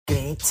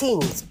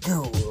Greetings,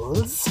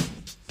 ghouls.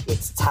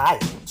 It's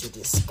time to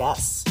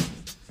discuss,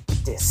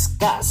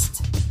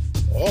 disgust,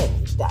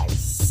 and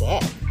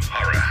dissect.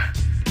 Horror.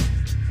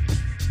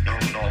 No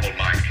normal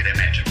mind can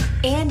imagine.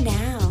 And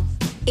now,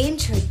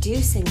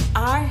 introducing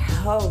our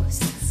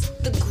hosts,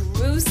 the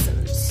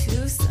gruesome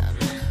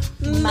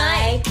twosome,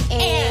 Mike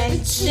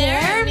and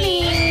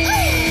Jeremy.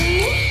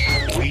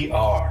 We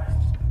are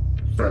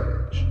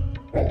Fans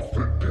of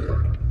the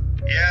Dead.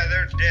 Yeah,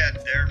 they're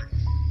dead. They're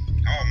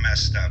all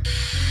messed up.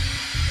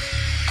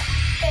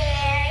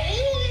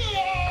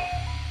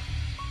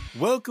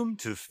 Welcome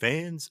to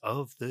Fans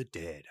of the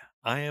Dead.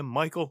 I am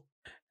Michael.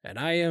 And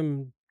I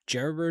am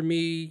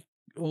Jeremy.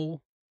 Oh,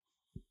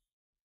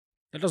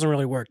 that doesn't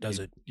really work, does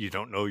it? You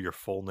don't know your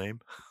full name?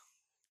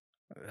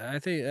 I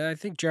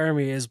think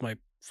Jeremy is my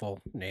full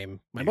name.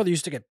 My mother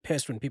used to get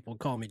pissed when people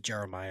call me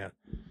Jeremiah.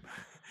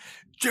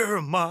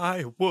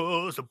 Jeremiah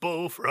was a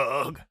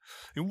bullfrog.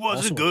 He was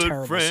Also a a good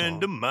terrible friend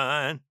song. of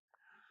mine.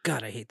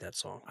 God, I hate that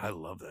song. I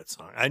love that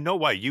song. I know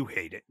why you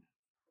hate it.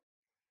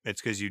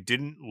 It's because you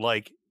didn't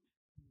like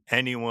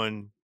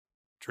anyone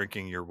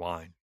drinking your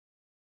wine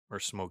or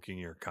smoking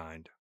your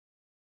kind.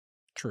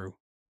 True.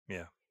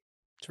 Yeah.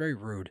 It's very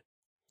rude.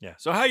 Yeah.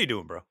 So how you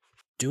doing, bro?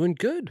 Doing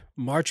good.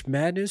 March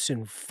Madness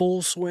in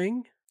full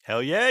swing.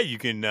 Hell yeah. You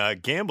can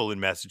gamble in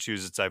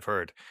Massachusetts, I've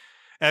heard.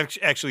 I've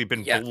actually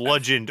been Yeah.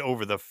 bludgeoned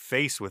over the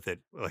face with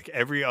it. Like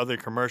every other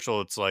commercial,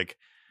 it's like,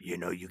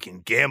 you can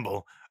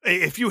gamble.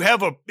 If you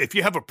have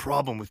a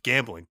problem with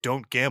gambling,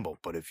 don't gamble.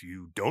 But if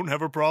you don't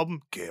have a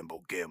problem,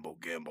 gamble.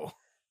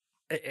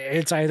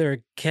 It's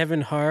either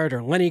Kevin Hart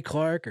or Lenny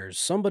Clark or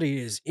somebody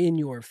is in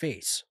your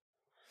face.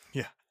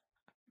 Yeah.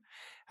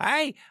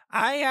 I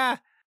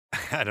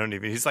don't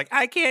even. He's like,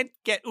 I can't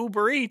get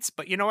Uber Eats,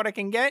 but you know what I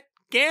can get?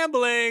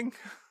 Gambling.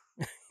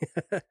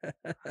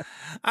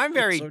 I'm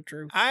very so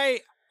true.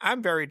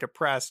 I'm very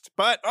depressed,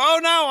 but oh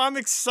no, I'm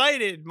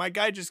excited. My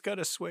guy just got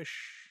a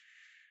swish.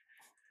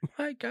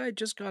 My guy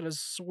just got a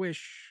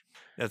swish.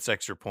 That's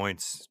extra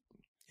points.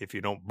 If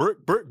you don't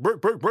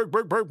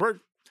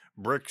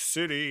Brick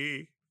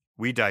City.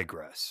 We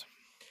digress.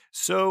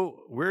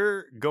 So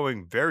we're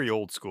going very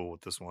old school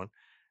with this one.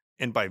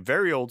 And by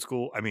very old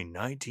school, I mean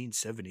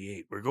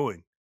 1978. We're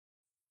going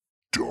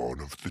Dawn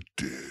of the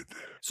Dead.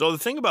 So the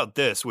thing about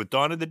this, with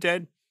Dawn of the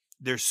Dead,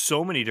 there's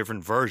so many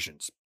different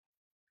versions.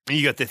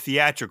 You got the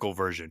theatrical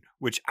version,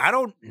 which I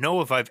don't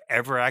know if I've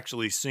ever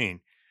actually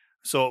seen.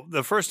 So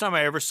the first time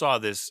I ever saw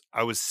this,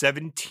 I was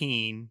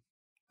 17,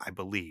 I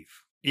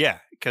believe. Yeah,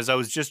 because I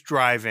was just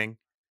driving.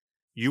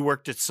 You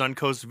worked at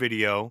Suncoast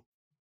Video.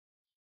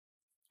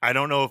 I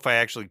don't know if I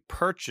actually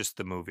purchased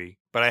the movie,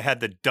 but I had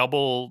the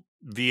double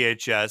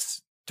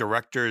VHS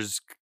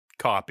director's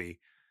copy.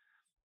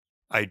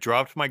 I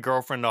dropped my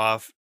girlfriend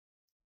off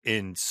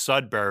in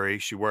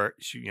Sudbury. Where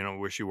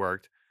she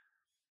worked.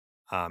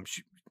 I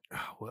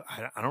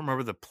don't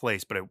remember the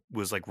place, but it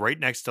was like right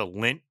next to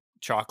Lindt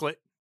chocolate.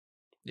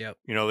 Yep.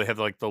 They have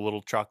like the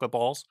little chocolate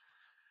balls.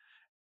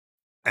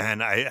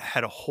 And I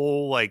had a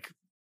whole like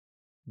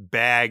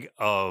bag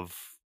of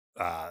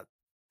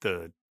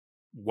the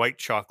white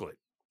chocolate.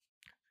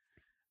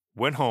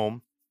 Went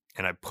home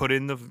and I put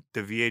in the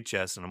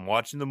VHS and I'm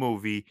watching the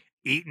movie,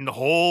 eating the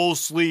whole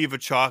sleeve of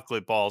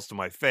chocolate balls to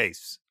my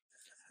face.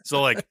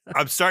 So like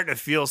I'm starting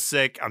to feel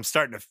sick. I'm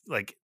starting to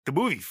like the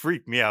movie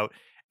freaked me out.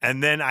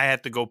 And then I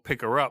have to go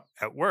pick her up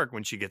at work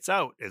when she gets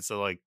out. It's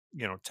like,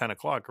 10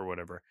 o'clock or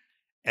whatever.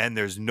 And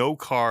there's no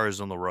cars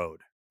on the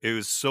road. It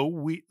was so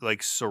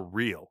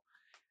surreal.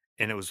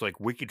 And it was like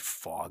wicked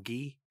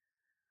foggy.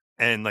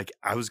 And like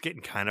I was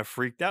getting kind of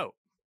freaked out.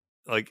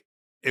 Like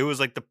it was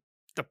like the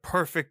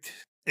perfect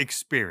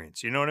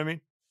experience. You know what I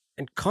mean?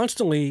 And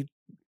constantly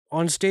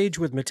on stage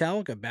with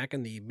Metallica back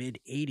in the mid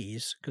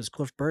 80s, because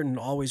Cliff Burton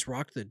always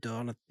rocked the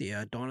Dawn of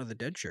the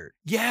Dead shirt.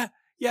 Yeah.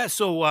 Yeah.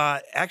 So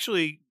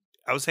actually,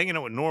 I was hanging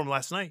out with Norm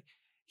last night.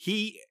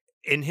 He,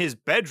 in his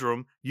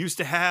bedroom, used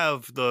to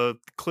have the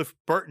Cliff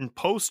Burton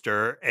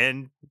poster,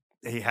 and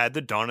he had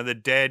the Dawn of the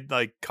Dead,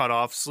 like,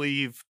 cut-off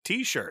sleeve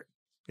T-shirt.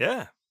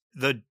 Yeah.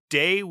 The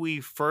day we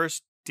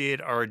first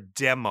did our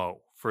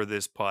demo for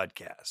this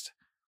podcast,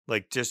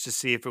 like, just to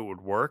see if it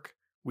would work,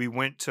 we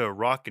went to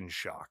Rock and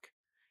Shock,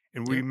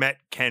 and we met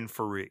Ken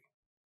Faree.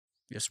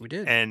 Yes, we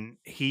did. And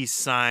he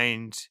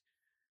signed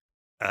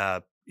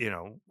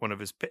one of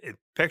his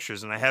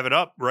pictures, and I have it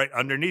up right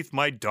underneath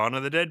my Dawn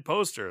of the Dead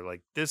poster.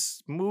 Like,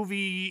 this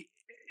movie,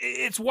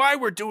 it's why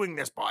we're doing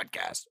this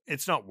podcast.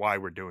 It's not why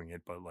we're doing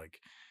it, but like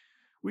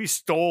we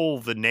stole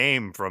the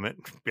name from it,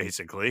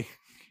 basically.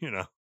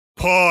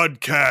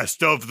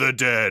 Podcast of the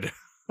Dead.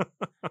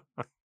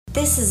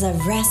 This is a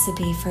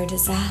recipe for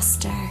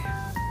disaster.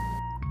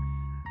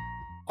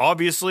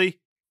 Obviously,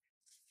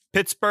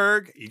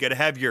 Pittsburgh, you got to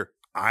have your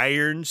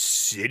Iron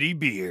City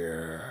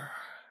beer.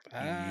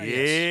 Yes.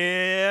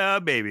 Yeah,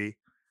 baby.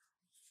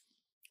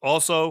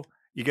 Also,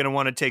 you're going to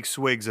want to take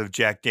swigs of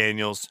Jack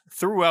Daniels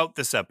throughout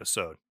this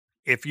episode.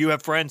 If you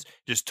have friends,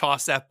 just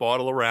toss that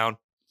bottle around.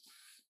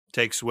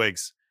 Take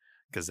swigs,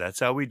 because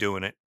that's how we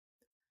doing it.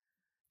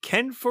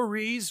 Ken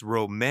Foree's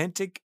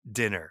Romantic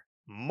Dinner.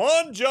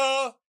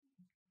 Manja!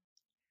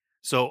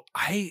 So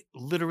I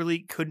literally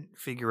couldn't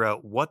figure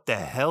out what the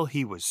hell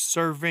he was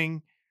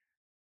serving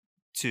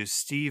to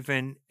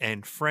Stephen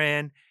and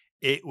Fran.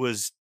 It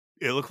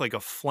looked like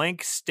a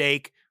flank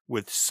steak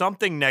with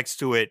something next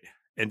to it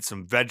and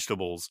some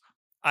vegetables.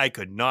 I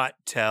could not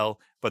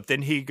tell, but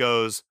then he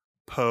goes,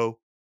 potato.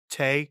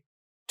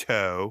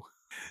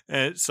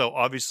 And so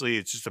obviously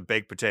it's just a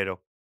baked potato.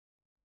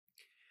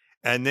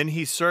 And then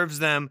he serves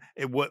them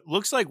what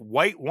looks like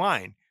white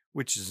wine,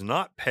 which does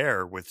not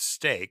pair with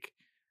steak.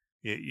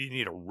 You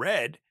need a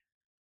red,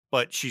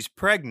 but she's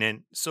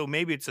pregnant, so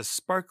maybe it's a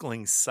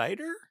sparkling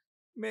cider?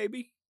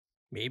 Maybe.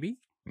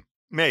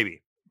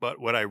 But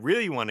what I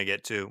really want to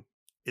get to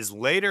is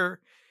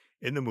later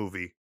in the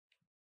movie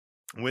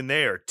when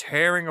they are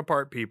tearing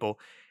apart people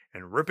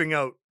and ripping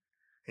out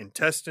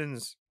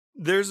intestines.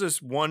 There's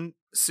this one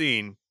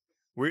scene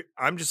where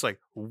I'm just like,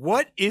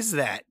 what is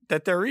that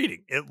they're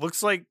eating? It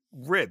looks like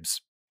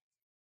ribs.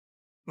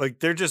 Like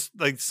they're just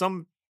like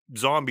some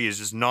zombie is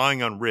just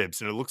gnawing on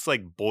ribs and it looks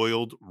like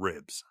boiled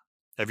ribs.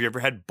 Have you ever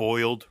had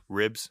boiled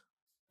ribs?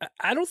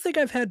 I don't think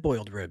I've had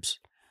boiled ribs.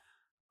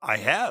 I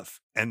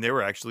have, and they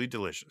were actually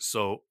delicious.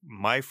 So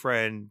my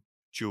friend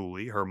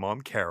Julie, her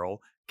mom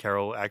Carol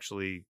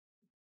actually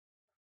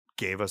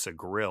gave us a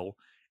grill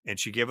and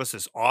she gave us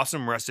this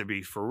awesome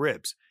recipe for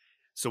ribs.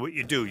 So what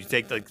you do, you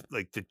take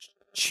like the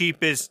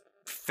cheapest,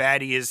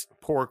 fattiest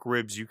pork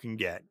ribs you can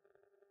get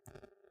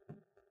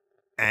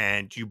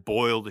and you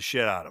boil the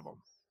shit out of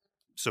them.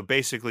 So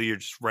basically you're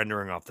just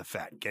rendering off the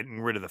fat,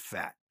 getting rid of the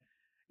fat.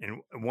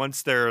 And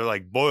once they're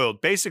like boiled,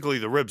 basically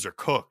the ribs are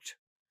cooked.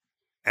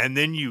 And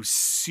then you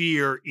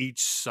sear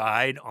each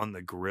side on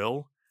the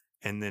grill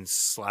and then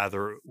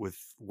slather it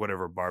with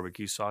whatever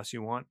barbecue sauce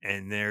you want.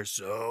 And they're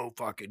so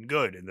fucking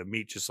good. And the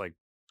meat just like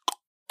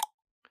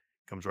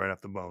comes right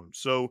off the bone.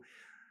 So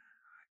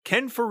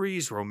Ken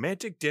Foree's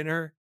Romantic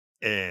Dinner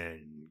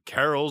and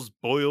Carol's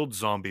boiled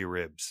zombie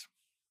ribs.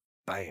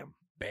 Bam.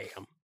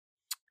 Bam.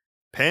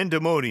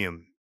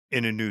 Pandemonium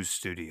in a news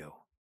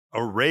studio.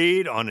 A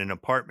raid on an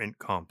apartment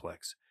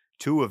complex.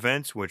 Two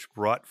events which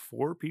brought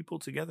four people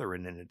together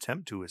in an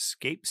attempt to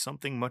escape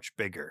something much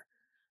bigger.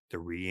 The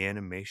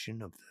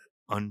reanimation of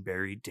the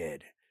unburied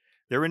dead.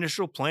 Their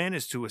initial plan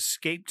is to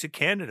escape to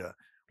Canada,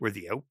 where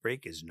the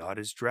outbreak is not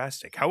as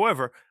drastic.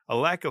 However, a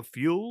lack of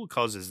fuel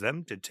causes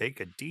them to take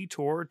a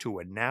detour to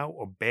a now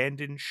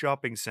abandoned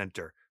shopping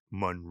center,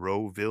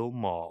 Monroeville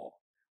Mall,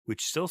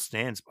 which still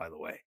stands, by the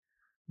way.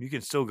 You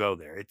can still go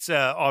there. It's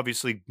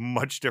obviously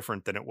much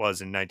different than it was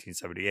in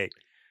 1978,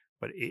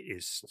 but it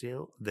is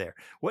still there.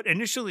 What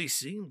initially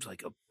seems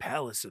like a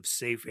palace of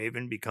safe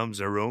haven becomes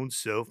their own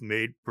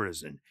self-made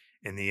prison.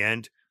 In the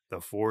end,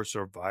 the four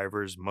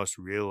survivors must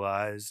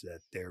realize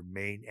that their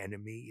main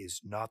enemy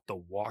is not the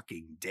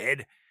walking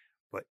dead,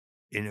 but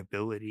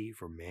inability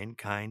for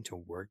mankind to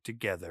work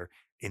together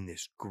in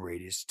this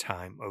greatest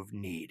time of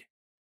need.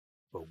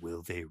 But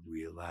will they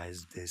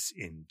realize this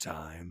in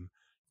time?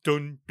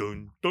 Dun,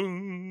 dun,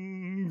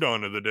 dun.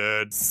 Dawn of the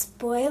Dead.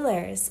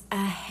 Spoilers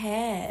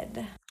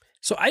ahead.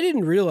 So I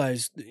didn't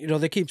realize,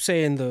 they keep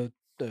saying the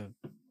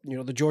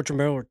George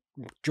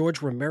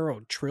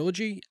Romero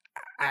trilogy.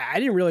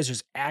 I didn't realize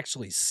there's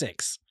actually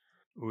 6.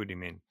 What do you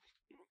mean?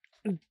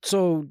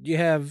 So you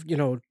have,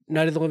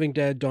 Night of the Living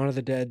Dead, Dawn of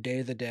the Dead, Day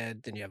of the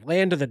Dead, then you have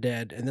Land of the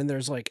Dead, and then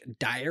there's like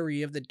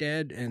Diary of the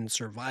Dead and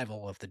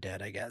Survival of the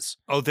Dead, I guess.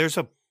 Oh, there's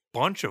a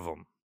bunch of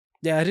them.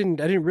 Yeah, I didn't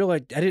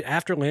realize,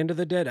 after Land of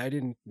the Dead, I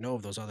didn't know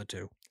of those other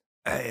 2.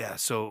 Yeah,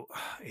 so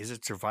is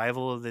it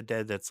Survival of the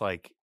Dead that's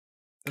like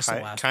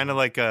kind of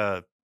like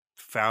a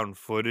found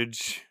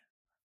footage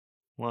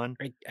one?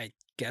 I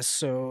guess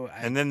so.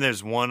 And then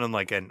there's one on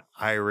like an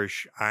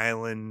Irish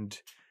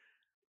island.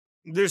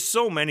 There's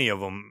so many of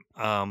them.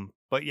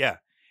 But yeah.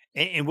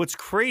 And what's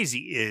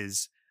crazy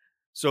is,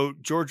 so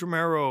George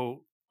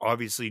Romero,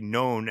 obviously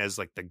known as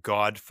like the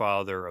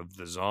godfather of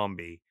the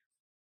zombie,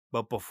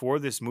 but before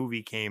this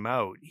movie came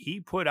out, he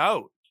put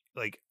out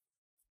like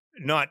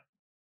not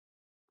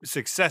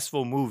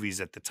successful movies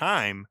at the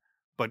time,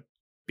 but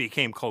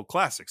became cult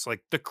classics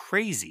like The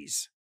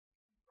Crazies.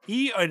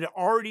 He had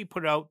already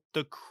put out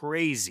The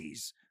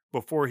Crazies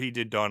before he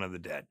did Dawn of the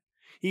Dead.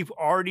 He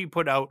already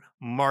put out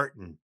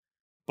Martin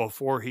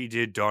before he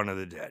did Dawn of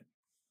the Dead.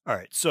 All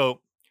right,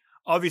 so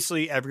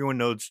obviously everyone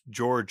knows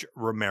George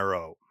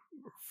Romero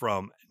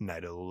from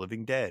Night of the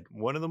Living Dead,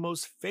 one of the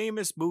most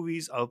famous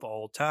movies of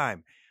all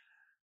time.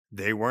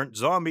 They weren't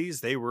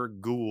zombies, they were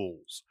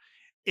ghouls.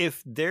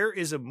 If there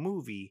is a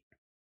movie,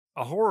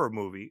 a horror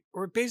movie,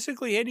 or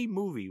basically any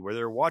movie where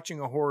they're watching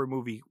a horror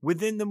movie,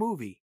 within the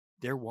movie,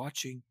 they're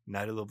watching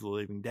Night of the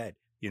Living Dead.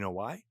 You know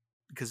why?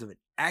 Because of an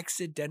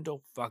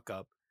accidental fuck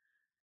up.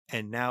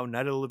 And now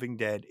Night of the Living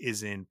Dead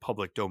is in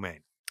public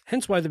domain.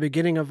 Hence why the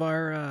beginning of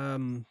our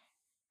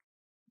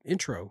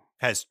intro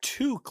has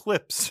 2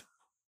 clips.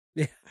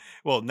 Yeah.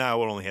 Well,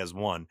 now it only has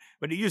 1,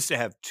 but it used to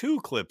have 2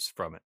 clips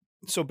from it.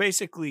 So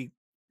basically,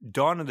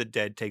 Dawn of the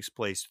Dead takes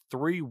place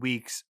 3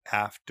 weeks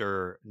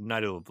after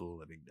Night of the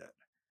Living Dead.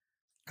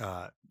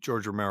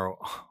 George Romero,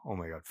 oh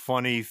my God,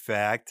 funny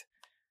fact,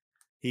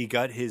 he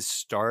got his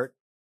start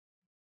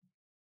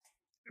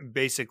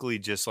basically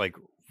just like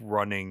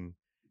running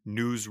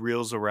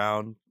newsreels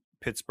around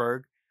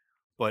Pittsburgh,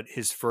 but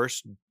his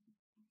first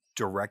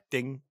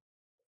directing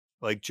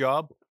like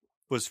job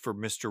was for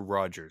Mr.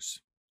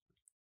 Rogers.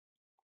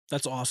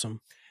 That's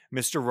awesome.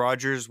 Mr.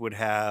 Rogers would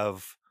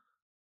have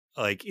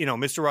like,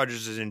 Mr.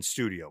 Rogers is in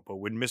studio, but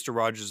when Mr.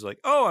 Rogers is like,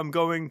 oh, I'm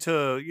going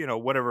to,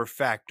 whatever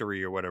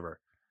factory or whatever,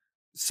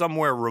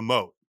 somewhere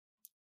remote,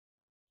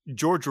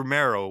 George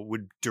Romero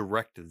would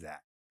direct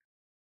that.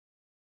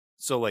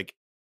 So like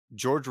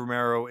George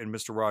Romero and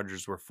Mr.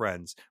 Rogers were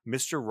friends.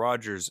 Mr.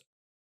 Rogers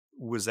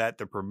was at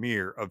the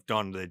premiere of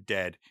Dawn of the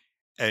Dead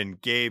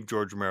and gave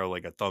George Romero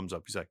like a thumbs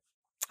up. He's like,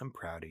 I'm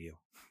proud of you.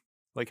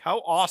 Like, how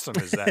awesome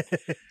is that?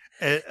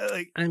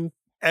 I'm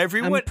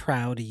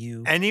proud of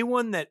you.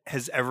 Anyone that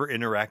has ever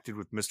interacted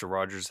with Mr.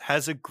 Rogers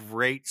has a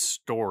great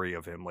story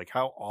of him, like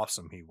how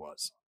awesome he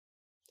was.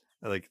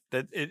 Like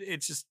that,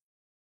 it's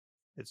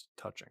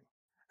touching.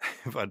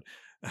 But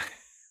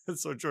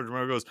so George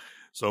Romero goes,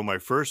 so my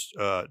first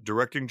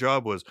directing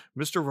job was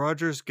Mr.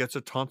 Rogers gets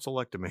a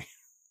tonsillectomy.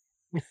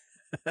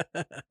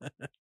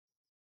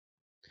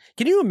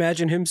 Can you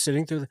imagine him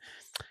sitting through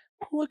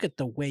look at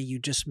the way you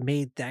just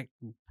made that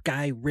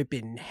guy rip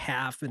in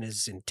half and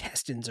his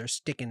intestines are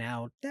sticking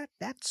out.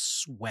 That's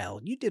swell.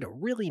 You did a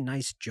really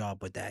nice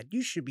job with that.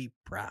 You should be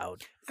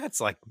proud. That's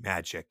like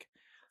magic.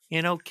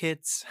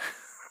 Kids,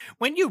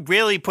 when you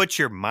really put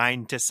your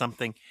mind to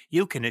something,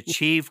 you can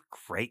achieve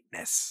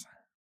greatness.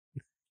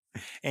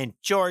 And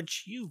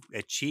George, you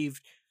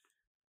achieved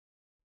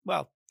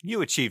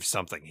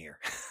something here.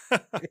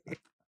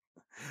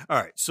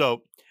 All right.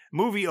 So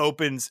movie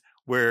opens.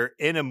 We're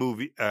in a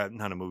movie,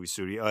 not a movie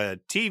studio, a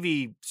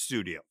TV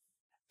studio.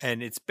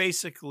 And it's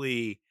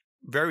basically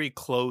very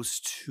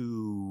close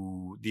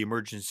to the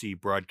emergency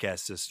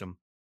broadcast system.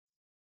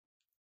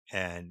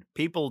 And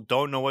people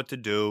don't know what to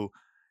do.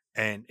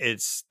 And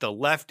it's the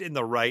left and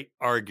the right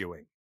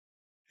arguing.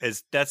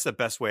 That's the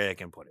best way I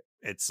can put it.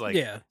 It's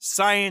like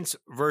science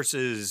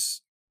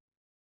versus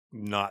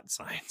not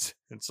science.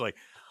 It's like,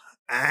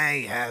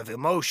 I have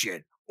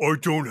emotion. I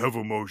don't have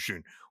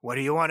emotion. What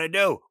do you want to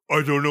do?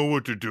 I don't know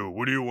what to do.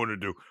 What do you want to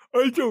do?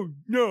 I don't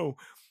know.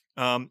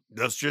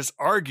 Let's just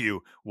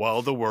argue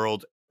while the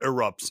world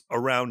erupts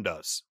around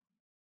us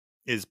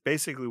is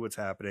basically what's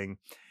happening.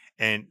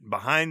 And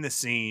behind the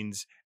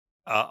scenes,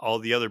 all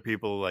the other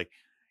people are like,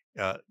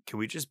 can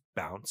we just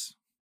bounce?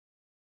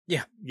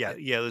 Yeah,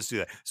 let's do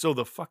that. So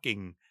the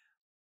fucking,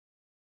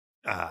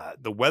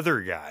 the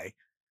weather guy,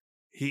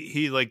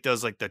 he like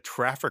does like the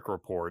traffic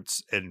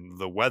reports and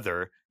the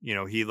weather,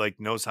 he like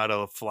knows how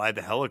to fly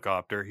the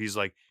helicopter. He's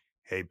like,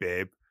 hey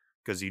babe,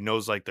 because he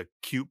knows like the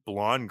cute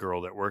blonde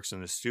girl that works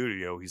in the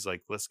studio. He's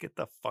like, let's get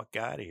the fuck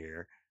out of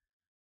here.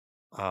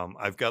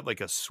 I've got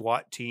like a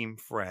SWAT team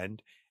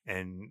friend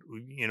and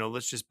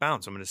let's just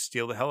bounce. I'm going to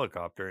steal the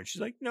helicopter. And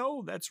she's like,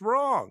 no, that's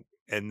wrong.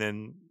 And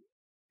then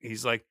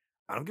he's like,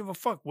 I don't give a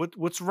fuck.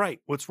 What's right?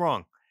 What's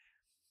wrong?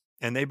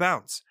 And they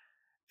bounce.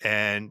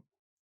 And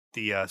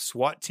the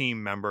SWAT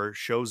team member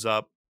shows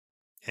up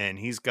and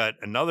he's got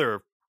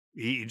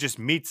he just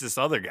meets this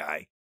other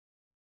guy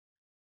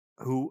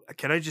who,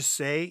 can I just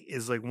say,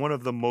 is like one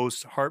of the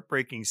most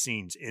heartbreaking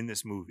scenes in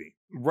this movie.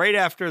 Right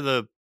after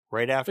like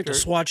the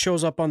SWAT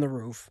shows up on the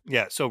roof.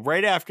 Yeah. So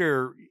right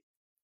after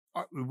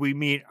we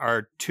meet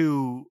our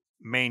two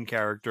main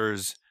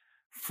characters,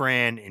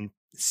 Fran and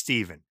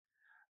Steven,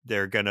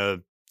 they're going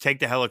to take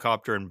the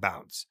helicopter and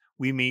bounce.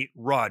 We meet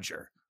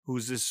Roger,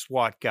 who's this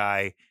SWAT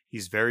guy.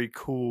 He's very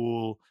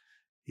cool.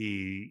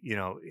 He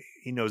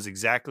knows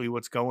exactly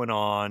what's going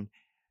on.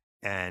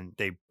 And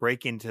they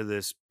break into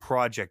this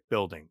project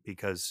building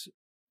because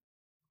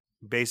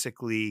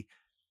basically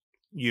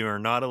you're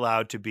not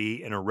allowed to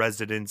be in a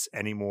residence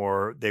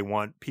anymore. They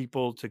want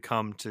people to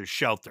come to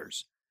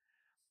shelters.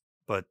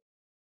 But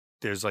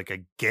there's like a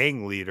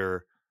gang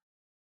leader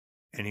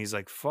and he's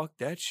like, fuck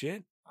that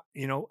shit.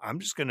 I'm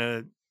just going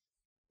to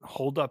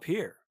hold up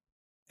here.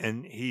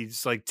 And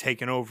he's like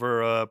taking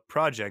over a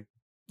project,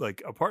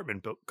 like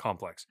apartment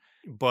complex.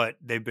 But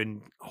they've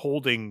been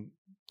holding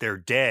their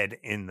dead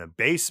in the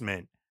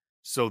basement.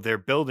 So their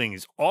building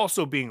is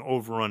also being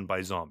overrun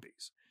by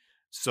zombies.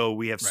 So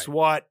we have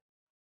SWAT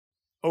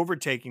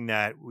overtaking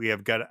that. We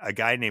have got a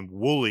guy named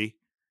Wooly,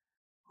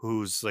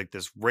 who's like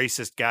this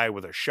racist guy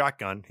with a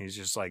shotgun. He's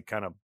just like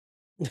kind of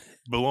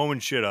blowing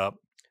shit up.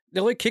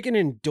 They're like kicking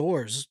in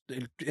doors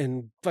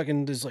and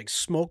fucking there's like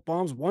smoke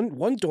bombs.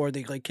 One door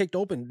they like kicked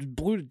open,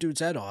 blew the dude's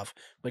head off,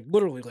 like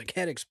literally like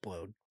head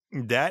explode.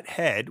 That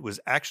head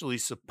was actually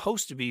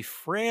supposed to be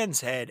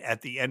Fran's head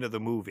at the end of the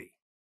movie.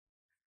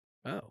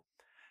 Oh.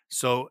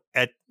 So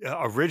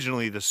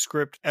originally the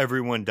script,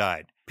 everyone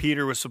died.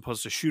 Peter was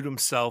supposed to shoot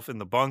himself in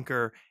the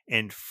bunker,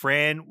 and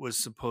Fran was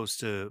supposed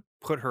to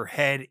put her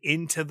head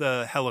into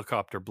the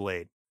helicopter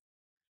blade.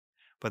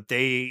 But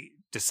they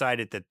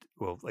decided that,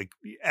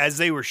 as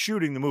they were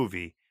shooting the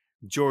movie,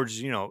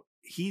 George,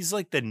 he's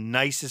like the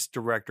nicest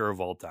director of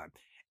all time.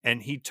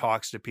 and he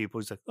talks to people.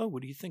 He's like, "Oh,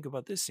 what do you think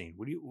about this scene?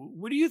 What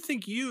do you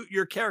think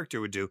your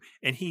character would do?"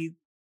 And he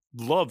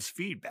loves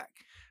feedback.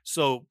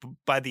 So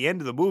by the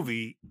end of the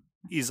movie,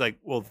 he's like,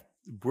 "Well,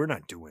 we're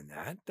not doing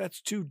that.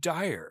 That's too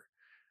dire.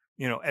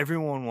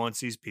 Everyone wants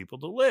these people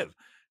to live."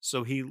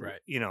 So he,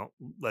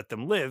 let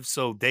them live.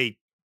 So they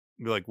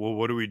be like, "Well,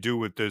 what do we do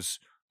with this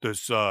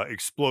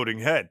exploding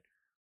head?"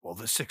 Well,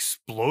 this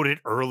exploded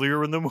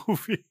earlier in the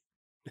movie.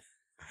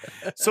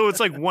 So it's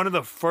like one of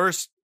the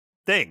first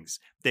things.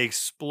 They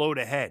explode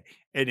a head.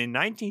 And in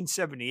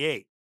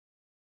 1978,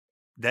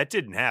 that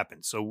didn't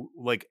happen. So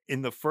like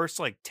in the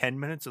first 10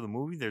 minutes of the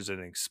movie, there's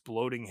an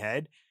exploding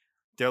head.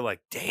 They're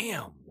like,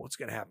 damn, what's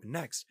going to happen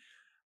next?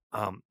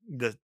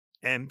 The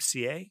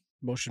MCA?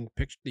 Motion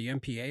picture, the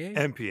MPAA?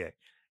 MPA.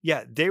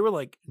 Yeah, they were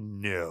like,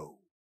 no,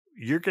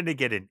 you're going to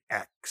get an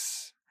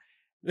X.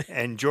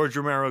 And George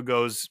Romero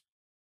goes,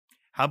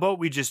 how about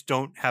we just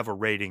don't have a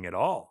rating at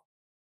all?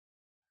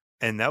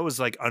 And that was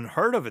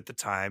unheard of at the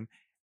time.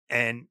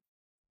 And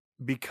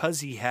because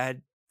he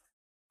had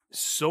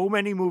so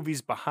many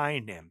movies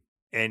behind him,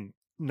 and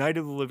Night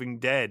of the Living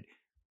Dead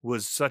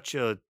was such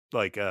a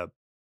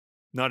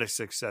not a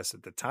success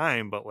at the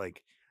time, but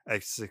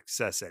a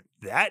success at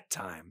that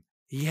time,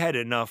 he had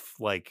enough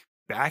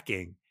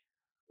backing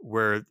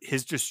where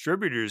his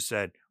distributors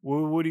said,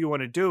 well, what do you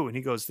want to do? And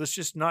he goes, let's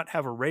just not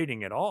have a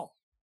rating at all.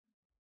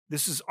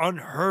 This is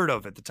unheard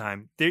of at the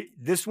time.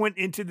 This went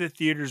into the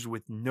theaters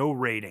with no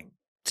rating.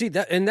 See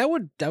that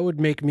would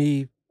make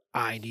me,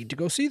 I need to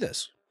go see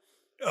this.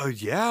 Oh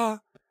yeah.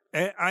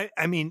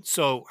 I mean,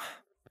 so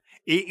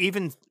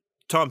even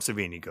Tom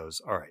Savini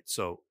goes, all right,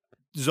 so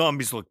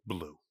zombies look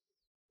blue.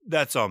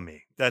 That's on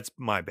me. That's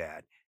my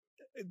bad.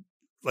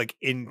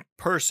 In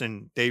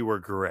person, they were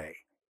gray,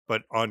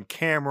 but on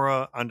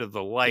camera, under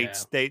the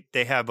lights, they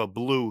have a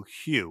blue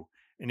hue.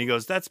 And he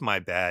goes, that's my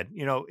bad.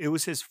 It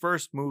was his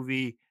first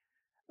movie.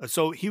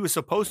 So he was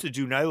supposed to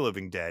do Night of the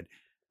Living Dead,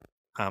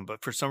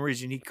 but for some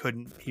reason he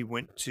couldn't. He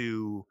went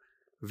to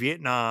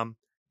Vietnam,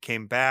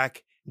 came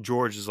back.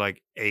 George is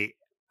like, hey,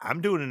 I'm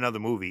doing another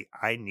movie.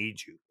 I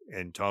need you.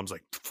 And Tom's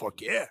like,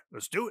 fuck yeah,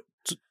 let's do it.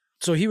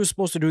 So he was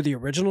supposed to do the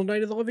original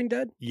Night of the Living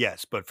Dead?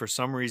 Yes, but for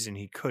some reason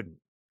he couldn't.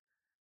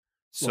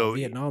 So well,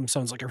 Vietnam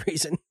sounds like a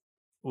reason.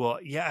 Well,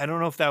 yeah, I don't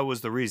know if that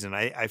was the reason.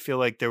 I feel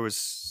like there was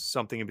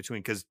something in between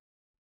because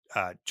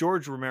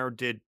George Romero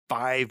did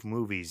 5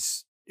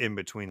 movies in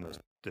between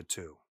the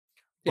two.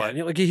 But,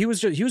 yeah, he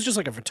was just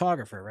like a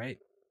photographer, right?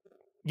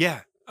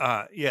 Yeah.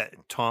 Yeah.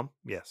 Tom.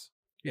 Yes.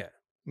 Yeah.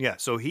 Yeah.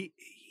 So he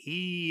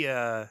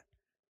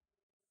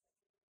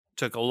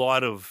took a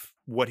lot of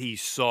what he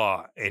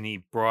saw and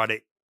he brought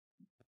it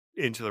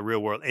into the real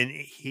world. And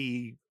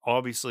he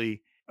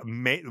obviously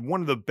made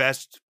one of the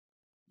best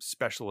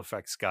special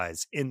effects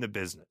guys in the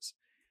business.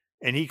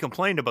 And he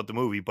complained about the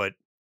movie, but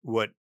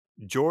what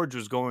George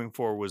was going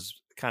for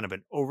was kind of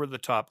an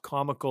over-the-top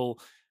comic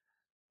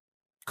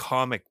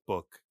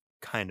book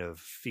kind of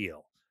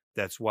feel.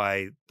 That's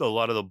why a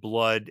lot of the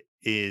blood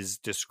is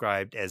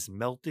described as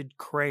melted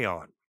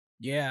crayon.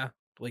 Yeah,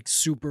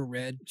 super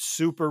red.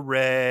 Super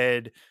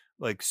red,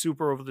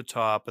 super over the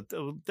top. But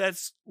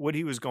that's what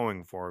he was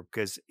going for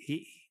because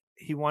he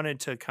wanted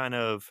to kind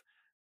of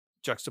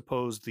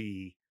juxtapose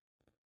the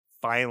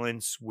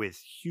violence with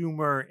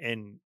humor.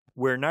 And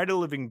where Night of the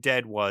Living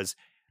Dead was,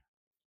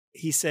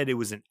 he said it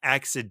was an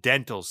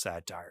accidental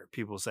satire.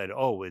 People said,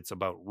 oh, it's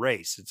about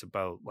race. It's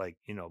about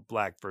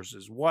black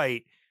versus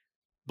white,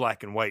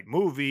 black and white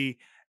movie.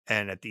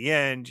 And at the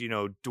end,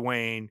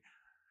 Dwayne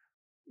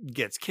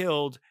gets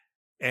killed.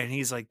 And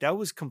he's like, that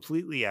was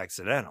completely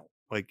accidental.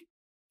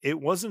 It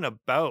wasn't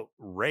about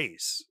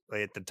race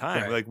at the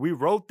time. Right. We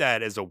wrote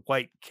that as a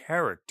white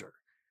character.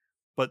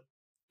 But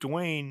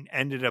Dwayne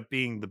ended up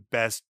being the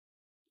best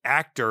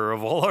actor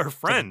of all our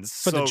friends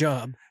for the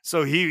job.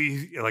 So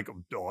he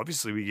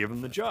obviously we give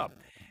him the job,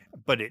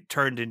 but it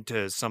turned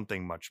into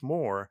something much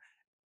more.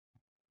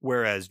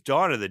 Whereas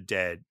Dawn of the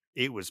Dead,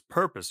 it was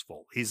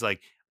purposeful. He's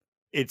like,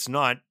 it's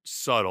not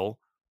subtle.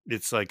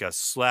 It's like a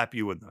slap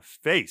you in the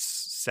face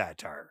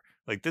satire.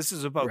 This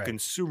is about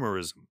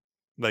consumerism.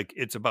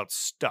 It's about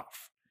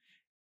stuff.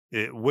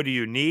 What do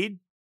you need?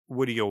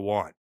 What do you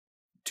want?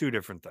 2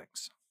 different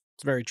things.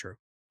 It's very true.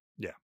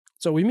 Yeah.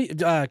 So we meet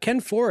Ken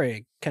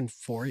Foree.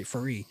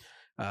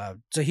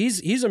 So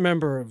he's a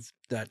member of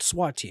that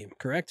SWAT team,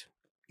 correct?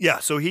 Yeah.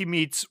 So he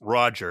meets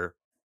Roger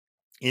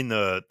in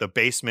the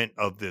basement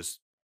of this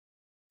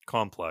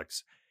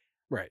complex.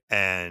 Right.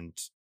 And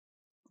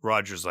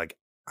Roger's like,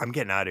 I'm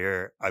getting out of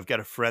here. I've got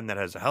a friend that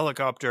has a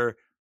helicopter.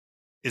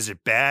 Is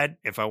it bad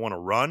if I want to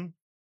run?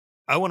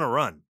 I want to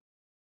run.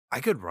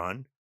 I could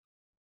run.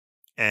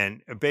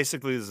 And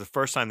basically, this is the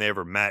first time they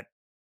ever met.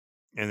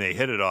 And they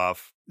hit it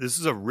off. This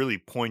is a really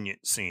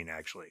poignant scene,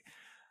 actually.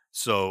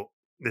 So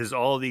there's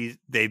all these,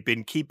 they've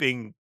been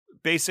keeping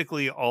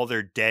basically all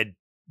their dead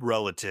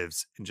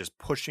relatives and just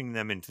pushing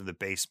them into the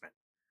basement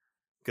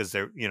because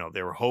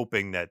they were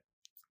hoping that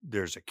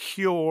there's a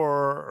cure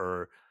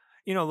or,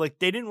 they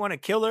didn't want to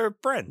kill their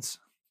friends.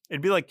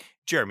 It'd be like,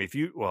 Jeremy,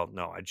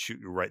 I'd shoot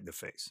you right in the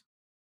face.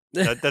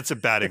 That's a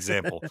bad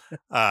example.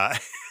 But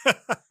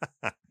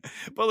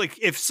like,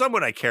 if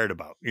someone I cared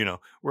about,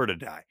 were to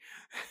die.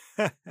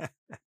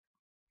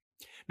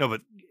 No,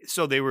 but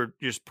so they were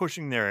just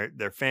pushing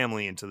their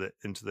family into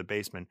the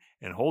basement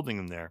and holding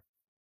them there.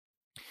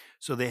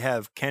 So they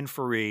have Ken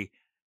Faree,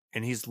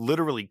 and he's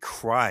literally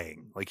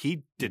crying. Like,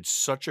 he did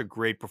such a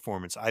great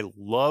performance. I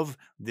love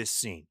this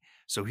scene.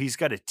 So he's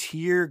got a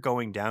tear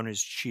going down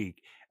his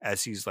cheek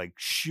as he's like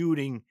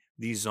shooting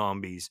these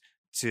zombies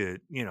to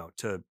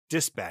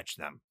dispatch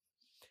them.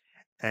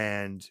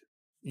 And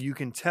you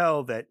can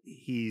tell that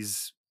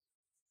he's,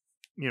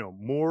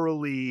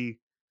 morally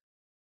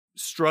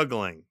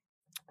struggling.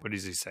 What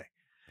does he say?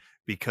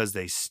 Because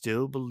they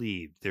still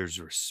believe there's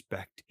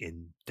respect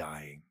in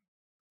dying.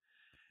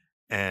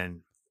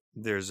 And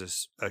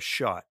there's a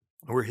shot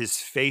where his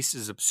face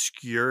is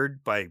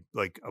obscured by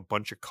like a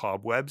bunch of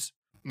cobwebs.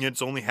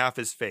 It's only half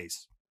his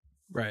face.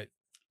 Right.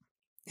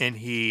 And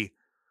he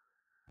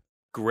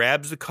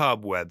grabs the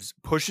cobwebs,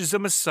 pushes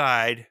them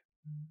aside,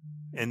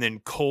 and then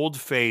cold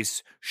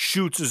face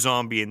shoots a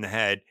zombie in the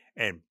head,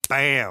 and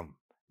bam,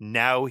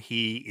 now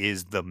he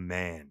is the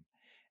man.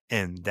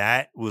 And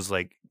that was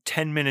like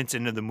 10 minutes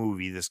into the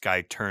movie, this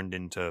guy turned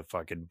into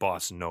fucking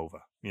Bossa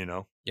Nova,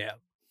 Yeah.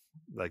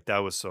 Like, that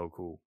was so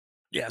cool.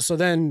 Yeah. So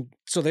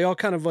they all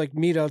kind of like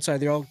meet outside.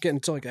 They all get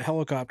into like a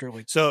helicopter.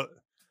 Like, So,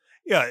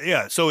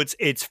 yeah. So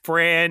it's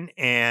Fran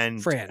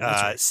and Fran,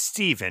 that's right.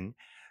 Steven.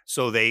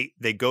 So they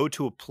go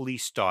to a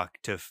police dock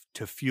to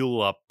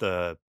fuel up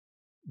the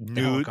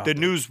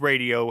news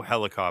radio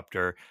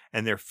helicopter,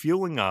 and they're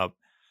fueling up,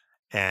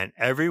 and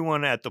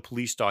everyone at the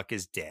police dock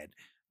is dead,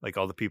 like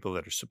all the people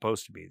that are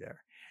supposed to be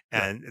there.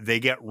 And they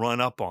get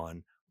run up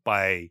on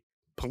by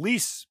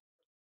police,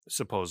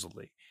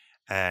 supposedly.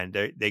 And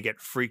they get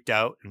freaked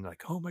out and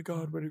like, oh my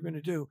God, what are we going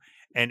to do?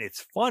 And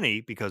it's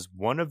funny because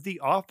one of the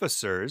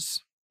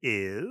officers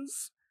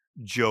is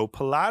Joe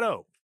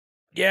Pilato.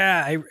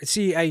 Yeah,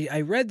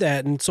 I read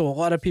that, and so a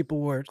lot of people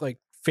were like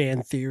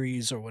fan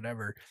theories or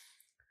whatever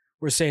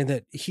were saying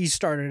that he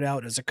started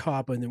out as a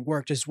cop and then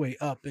worked his way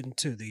up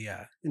into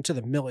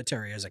the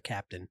military as a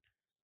captain.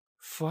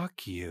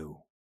 Fuck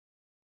you.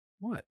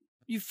 What?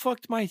 You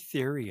fucked my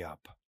theory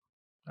up.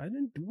 I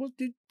didn't. Well,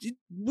 it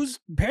was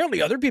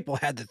apparently other people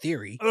had the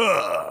theory.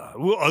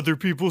 Well, other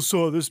people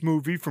saw this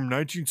movie from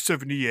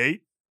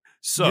 1978.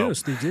 So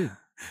yes, they did.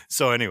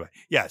 So anyway,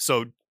 yeah.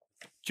 So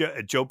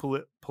Joe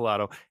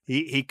Pilato,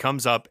 he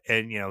comes up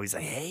and he's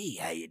like, "Hey,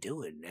 how you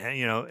doing?"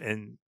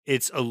 And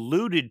it's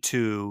alluded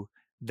to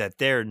that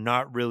they're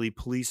not really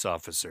police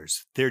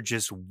officers; they're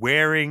just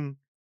wearing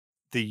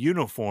the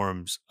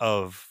uniforms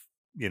of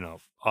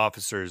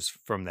officers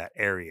from that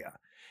area.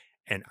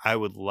 And I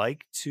would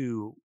like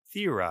to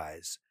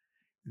theorize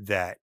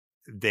that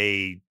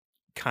they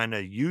kind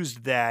of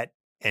used that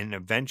and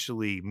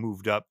eventually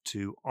moved up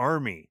to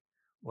Army,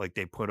 like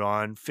they put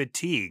on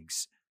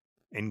fatigues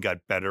and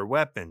got better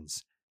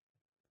weapons.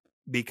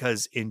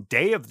 Because in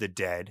Day of the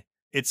Dead,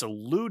 it's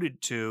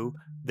alluded to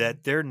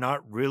that they're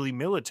not really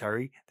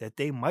military, that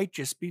they might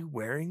just be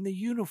wearing the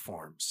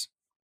uniforms.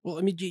 Well,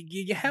 I mean,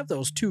 you have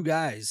those two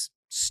guys,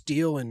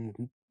 Steele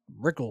and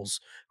Rickles,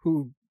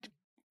 who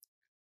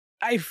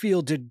I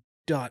feel did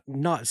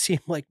not seem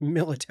like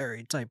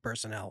military type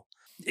personnel,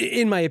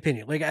 in my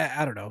opinion. Like,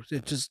 I don't know.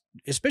 It just,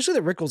 especially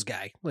the Rickles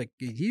guy, like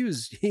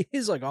he's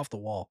like off the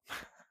wall.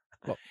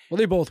 Well,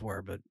 they both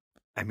were, but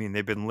I mean,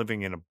 they've been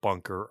living in a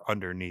bunker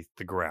underneath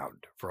the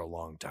ground for a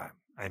long time.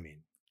 I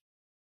mean,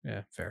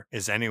 yeah, fair.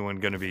 Is anyone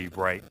going to be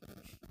right?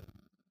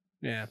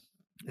 Yeah.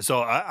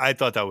 So I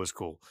thought that was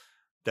cool.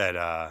 That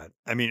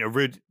I mean,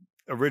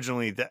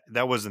 originally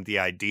that wasn't the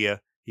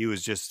idea. He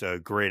was just a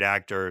great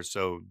actor.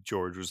 So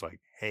George was like,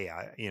 "Hey,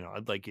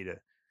 I'd like you to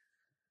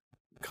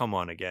come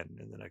on again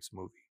in the next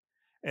movie."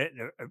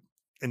 And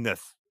in the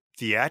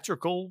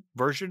theatrical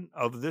version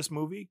of this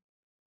movie,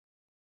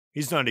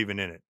 he's not even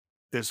in it.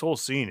 This whole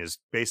scene is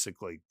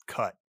basically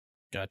cut.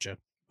 Gotcha.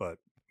 But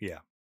yeah,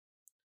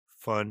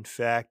 fun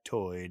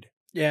factoid.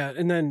 Yeah,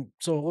 and then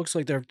so it looks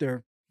like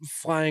they're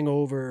flying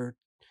over.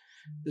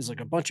 There's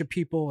like a bunch of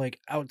people like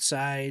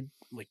outside,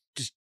 like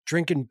just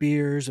drinking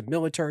beers. The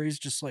military's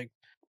just like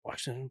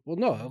watching. Well,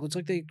 no, it looks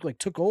like they like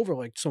took over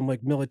like some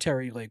like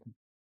military like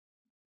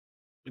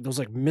those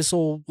like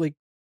missile like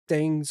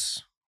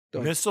things.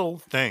 Missile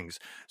things.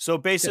 So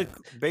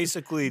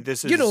basically,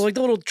 this is like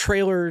the little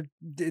trailer.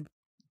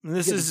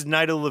 This is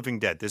Night of the Living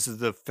Dead. This is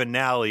the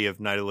finale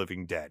of Night of the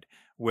Living Dead.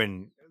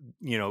 When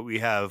we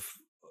have.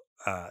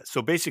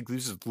 So basically,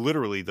 this is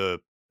literally the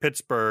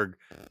Pittsburgh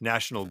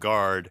National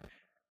Guard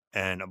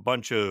and a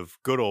bunch of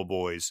good old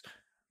boys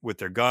with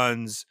their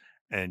guns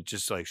and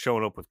just like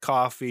showing up with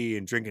coffee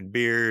and drinking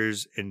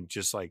beers and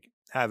just like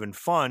having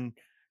fun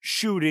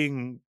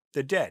shooting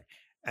the dead.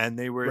 And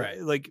they were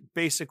like,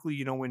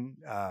 basically, when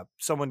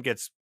someone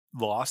gets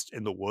lost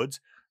in the woods,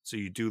 so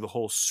you do the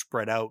whole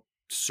spread out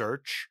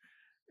search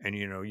and,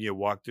 you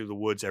walk through the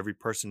woods, every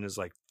person is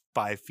like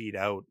 5 feet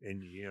out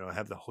and,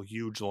 have the whole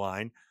huge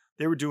line.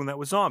 They were doing that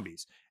with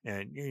zombies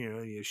and,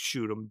 you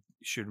shoot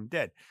them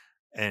dead.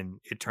 and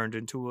it turned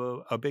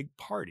into a big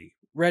party.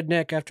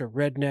 Redneck after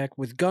redneck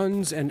with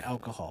guns and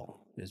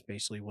alcohol is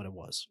basically what it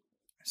was.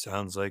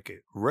 Sounds like a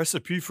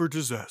recipe for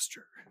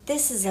disaster.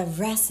 This is a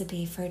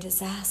recipe for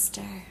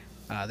disaster.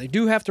 They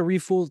do have to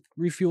refuel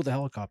the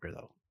helicopter,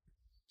 though.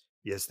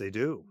 Yes, they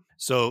do.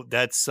 So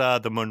that's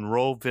the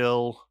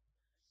Monroeville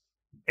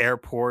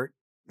Airport.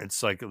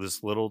 It's like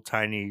this little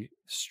tiny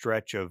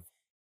stretch of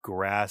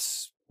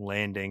grass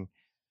landing,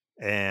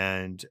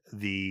 and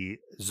the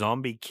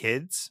zombie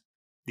kids,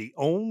 the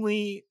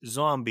only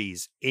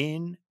zombies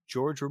in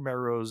George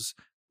Romero's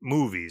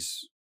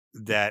movies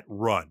that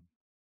run,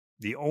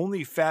 the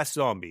only fast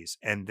zombies,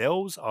 and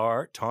those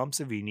are Tom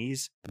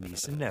Savini's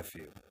niece and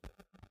nephew.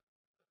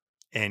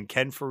 And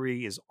Ken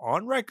Faree is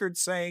on record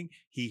saying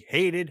he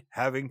hated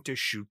having to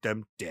shoot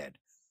them dead.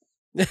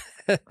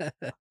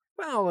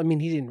 Well, I mean,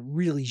 he didn't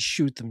really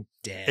shoot them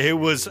dead. It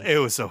was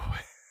a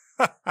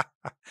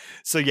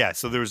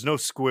so there was no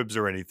squibs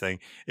or anything.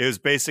 It was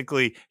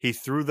basically he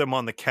threw them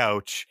on the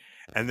couch,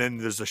 and then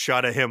there's a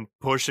shot of him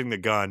pushing the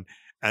gun,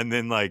 and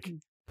then like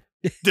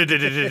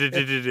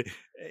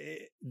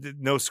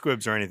no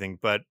squibs or anything.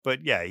 But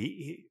yeah,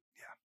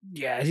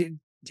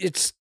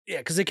 it's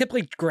because they kept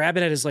like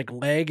grabbing at his like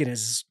leg and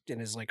his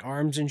like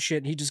arms and shit.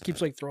 And he just keeps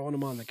like throwing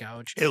them on the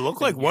couch. It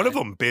looked like one of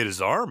them bit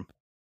his arm.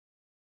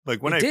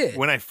 Like when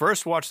I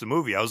first watched the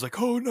movie, I was like,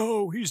 "Oh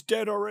no, he's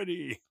dead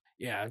already."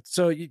 Yeah,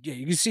 so you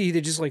can see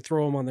they just like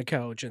throw him on the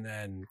couch and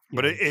then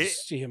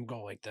see him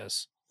go like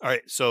this. All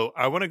right, so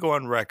I want to go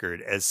on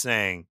record as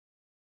saying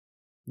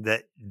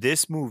that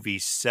this movie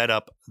set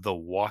up The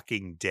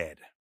Walking Dead.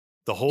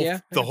 The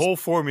whole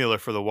formula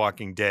for The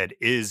Walking Dead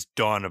is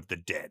Dawn of the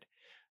Dead.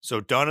 So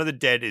Dawn of the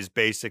Dead is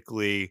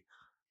basically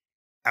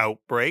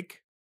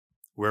outbreak.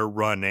 We're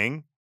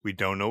running. We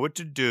don't know what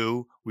to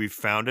do. We've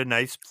found a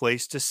nice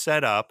place to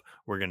set up.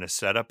 We're going to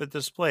set up at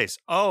this place.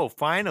 Oh,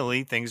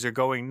 finally, things are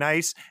going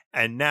nice.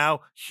 And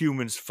now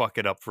humans fuck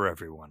it up for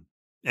everyone.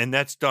 And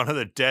that's Dawn of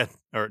the Dead.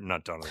 Or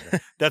not Dawn of the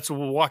Dead. That's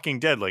Walking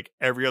Dead like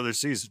every other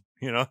season.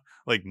 You know?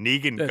 Like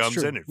Negan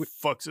comes in and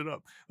fucks it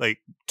up.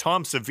 Like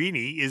Tom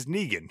Savini is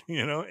Negan,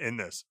 in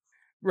this.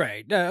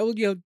 Right.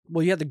 You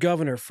had the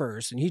governor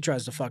first, and he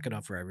tries to fuck it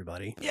up for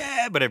everybody.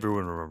 Yeah, but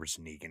everyone remembers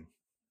Negan.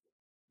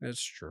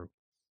 That's true.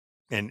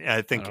 And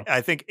I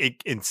think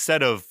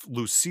instead of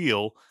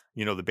Lucille,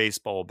 the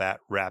baseball bat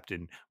wrapped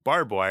in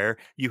barbed wire,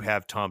 you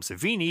have Tom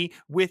Savini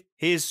with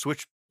his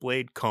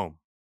switchblade comb.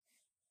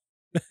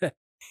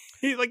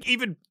 He like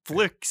even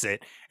flicks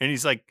it, and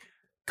he's like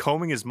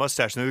combing his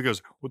mustache, and the other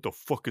goes, "What the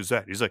fuck is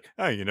that?" He's like,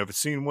 "Oh, you never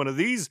seen one of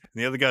these?"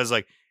 And the other guy's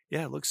like,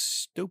 "Yeah, it looks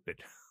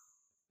stupid."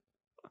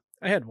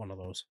 I had one of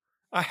those.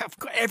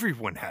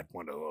 Everyone had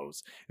one of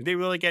those. They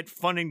were like at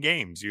fun and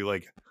games. You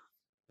like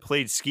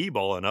played skee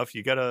ball enough,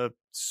 you got a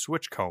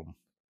switch comb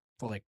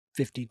for like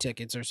 50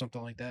 tickets or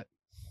something like that.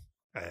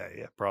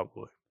 Yeah,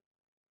 probably.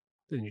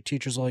 Then your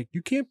teacher's like,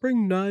 "You can't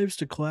bring knives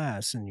to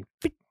class," and you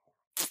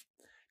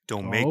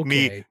don't make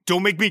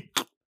me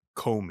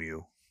comb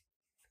you.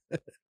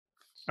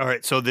 All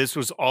right, so this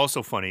was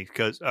also funny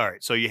because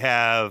so you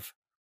have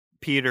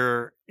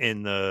Peter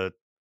in the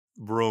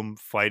room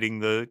fighting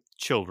the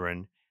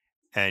children,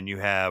 and you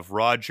have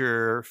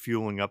Roger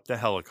fueling up the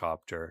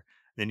helicopter.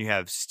 Then you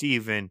have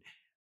Steven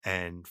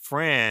and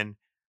Fran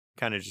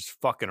kind of just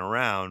fucking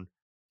around.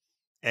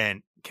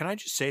 And can I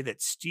just say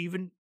that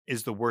Steven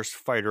is the worst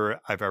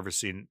fighter I've ever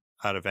seen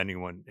out of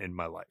anyone in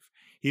my life.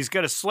 He's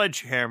got a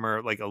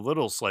sledgehammer, like a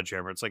little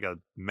sledgehammer. It's like a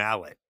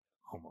mallet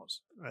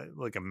almost, right?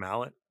 Like a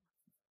mallet.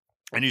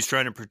 And he's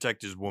trying to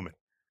protect his woman.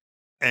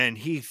 And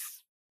he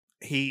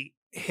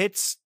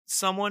hits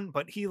someone,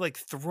 but he like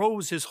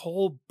throws his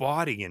whole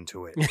body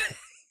into it.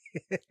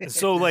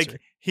 So like right.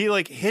 He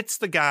like hits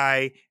the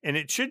guy, and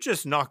it should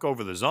just knock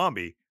over the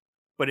zombie,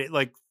 but it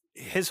like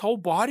his whole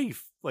body,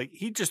 like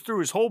he just threw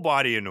his whole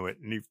body into it,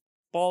 and he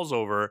falls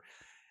over.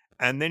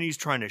 And then he's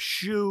trying to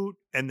shoot,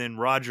 and then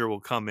Roger will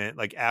come in.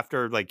 Like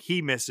after like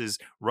he misses,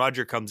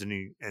 Roger comes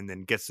in and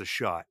then gets the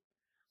shot.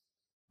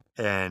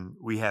 And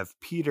we have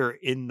Peter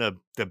in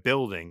the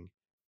building,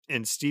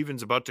 and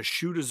Steven's about to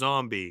shoot a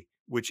zombie,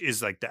 which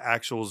is like the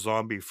actual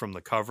zombie from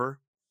the cover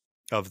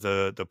of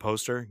the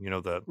poster,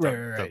 the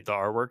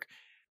artwork.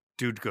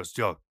 Dude goes,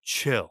 "Yo,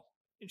 chill,"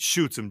 and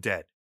shoots him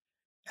dead.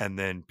 And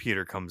then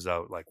Peter comes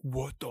out like,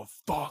 "What the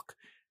fuck?"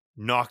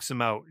 Knocks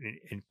him out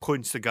and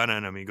points the gun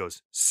at him. He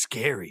goes,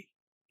 "Scary,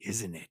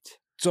 isn't it?"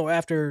 So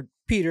after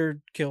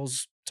Peter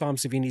kills Tom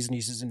Savini's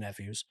niece and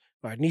nephew,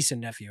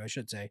 I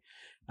should say,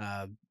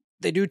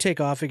 they do take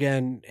off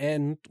again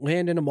and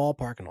land in a mall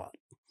parking lot.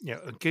 Yeah.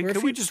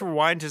 Can we just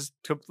rewind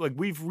to like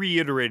we've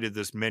reiterated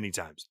this many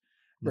times.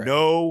 Right.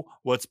 Know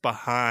what's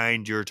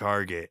behind your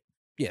target.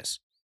 Yes.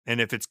 And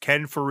if it's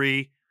Ken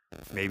Faree,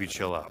 maybe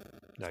chill out.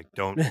 Like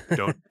don't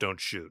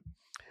shoot.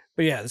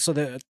 But yeah, so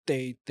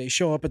they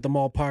show up at the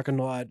mall parking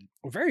lot,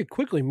 very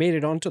quickly made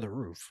it onto the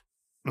roof.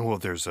 Well,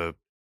 there's a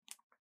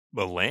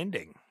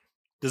landing.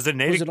 Does the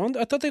native? Was it on?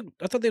 I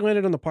thought they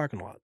landed on the parking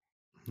lot.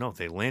 No,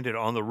 they landed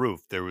on the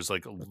roof. There was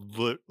like a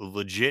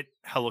legit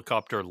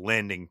helicopter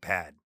landing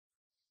pad.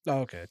 Oh,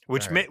 okay.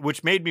 which All right.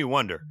 which made me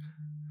wonder,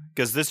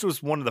 because this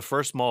was one of the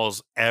first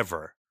malls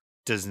ever.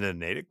 Does the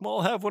Natick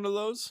Mall have one of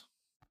those?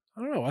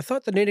 I don't know. I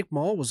thought the Natick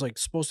Mall was like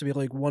supposed to be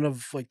like one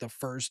of like the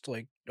first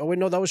like. Oh wait,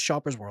 no, that was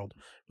Shoppers World.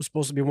 It was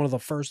supposed to be one of the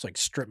first like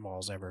strip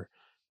malls ever.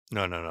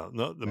 No.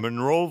 The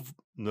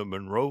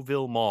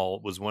Monroeville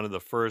Mall was one of the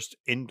first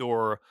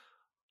indoor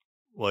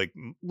like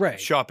Right.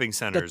 shopping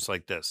centers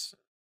like this.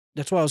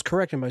 That's why I was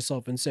correcting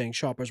myself in saying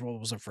Shoppers World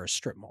was the first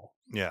strip mall.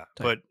 Yeah, type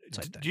but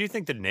thing. do you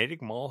think the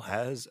Natick Mall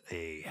has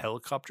a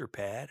helicopter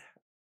pad?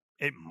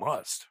 It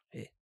must.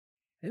 It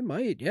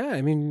might, yeah.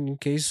 I mean, in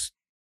case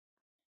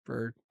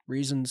for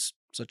reasons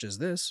such as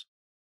this.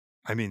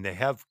 I mean, they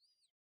have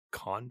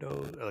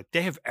condo, like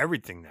they have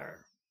everything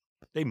there.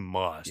 They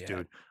must, Yeah.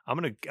 dude. I'm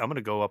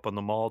gonna go up on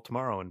the mall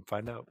tomorrow and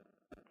find out.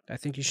 I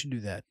think you should do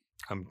that.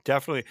 I'm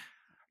definitely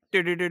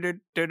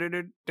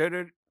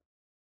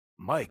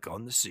Mike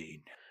on the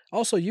scene.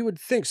 Also, you would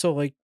think so.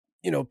 Like,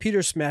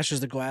 Peter smashes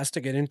the glass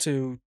to get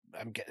into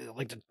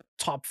like the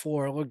top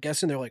floor. I'm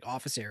guessing they're like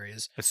office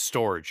areas. It's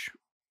storage.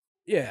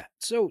 Yeah.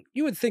 So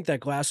you would think that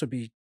glass would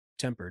be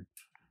tempered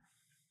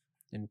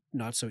and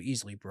not so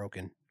easily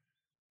broken.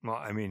 Well,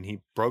 I mean, he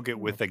broke it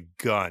with a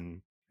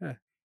gun.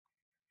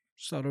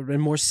 So it would have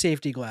been more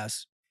safety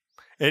glass.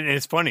 And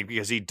it's funny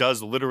because he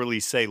does literally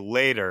say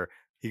later,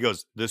 he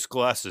goes, "This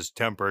glass is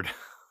tempered.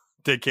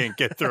 They can't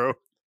get through."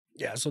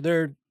 Yeah. So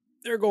they're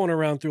going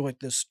around through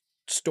like this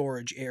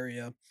storage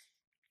area.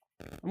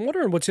 I'm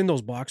wondering what's in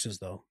those boxes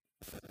though.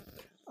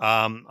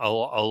 A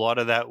lot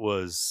of that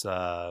was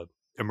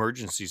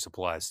emergency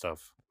supply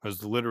stuff. It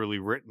was literally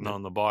written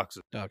on the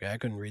boxes. Okay, I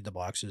couldn't read the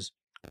boxes,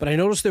 but I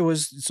noticed there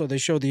was. So they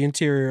showed the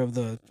interior of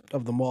the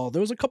mall.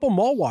 There was a couple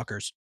mall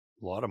walkers.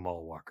 A lot of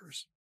mall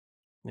walkers.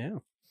 Yeah.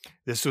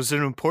 This was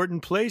an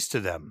important place to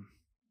them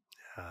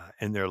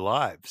in their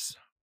lives.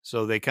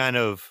 So they kind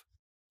of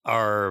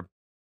are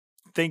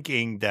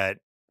thinking that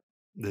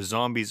the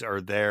zombies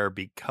are there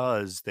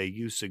because they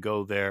used to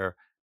go there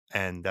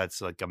and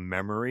that's like a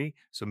memory.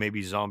 So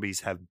maybe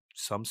zombies have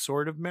some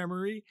sort of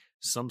memory,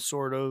 some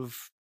sort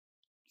of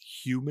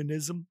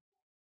humanism.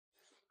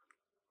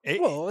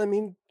 Well, I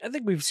mean, I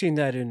think we've seen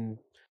that in.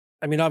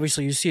 I mean,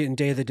 obviously you see it in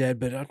Day of the Dead,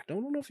 but I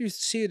don't know if you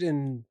see it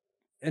in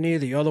any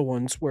of the other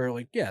ones where,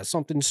 like, yeah,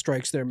 something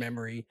strikes their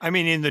memory. I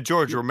mean, in the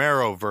George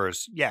Romero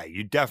verse, yeah,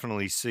 you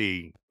definitely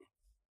see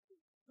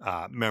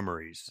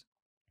memories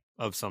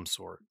of some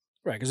sort.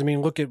 Right, because I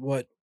mean, look at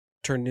what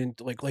turned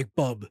into like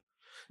Bub.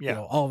 Yeah,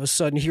 all of a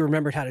sudden he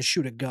remembered how to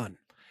shoot a gun.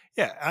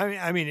 Yeah,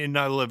 I mean, in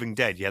Night of the Living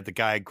Dead, you had the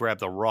guy grab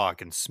the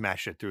rock and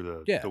smash it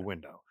through the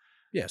window.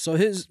 Yeah, so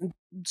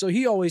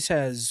he always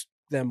has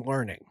them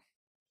learning.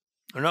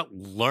 They're not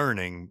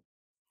learning.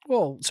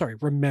 Well, sorry,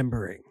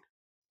 remembering.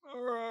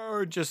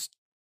 Or just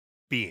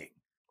being.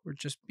 Or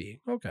just being.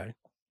 Okay.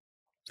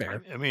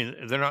 Fair. I mean,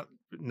 they're not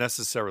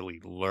necessarily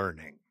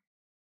learning.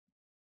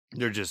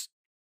 They're just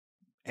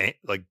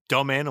like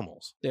dumb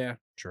animals. Yeah,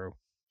 true.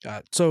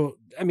 So,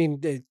 I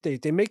mean,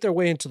 they make their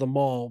way into the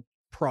mall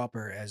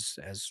proper, as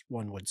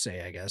one would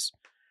say, I guess.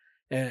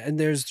 And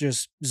there's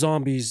just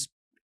zombies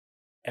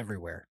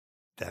everywhere.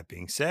 That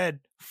being said,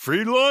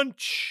 free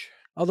lunch.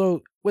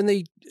 Although when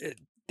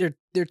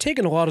they're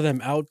taking a lot of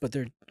them out, but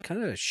they're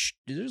kind of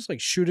they're just like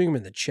shooting them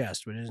in the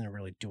chest, but it isn't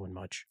really doing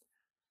much.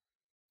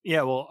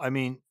 Yeah, well, I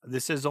mean,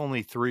 this is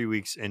only 3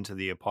 weeks into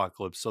the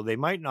apocalypse, so they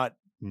might not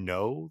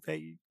know that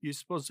you're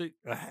supposed to.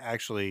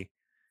 Actually,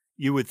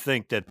 you would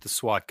think that the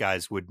SWAT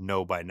guys would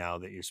know by now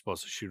that you're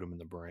supposed to shoot them in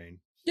the brain.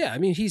 Yeah, I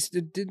mean,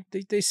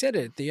 they said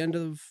it at the end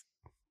of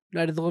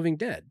Night of the Living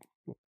Dead.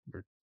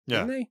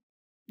 Didn't they?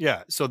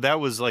 Yeah, so that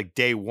was like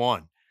day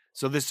one.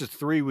 So this is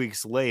 3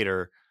 weeks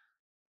later.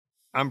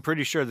 I'm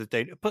pretty sure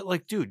that but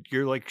like, dude,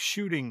 you're like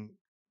shooting,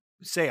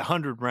 say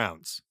 100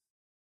 rounds.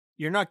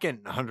 You're not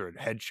getting 100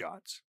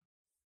 headshots.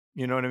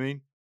 You know what I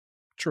mean?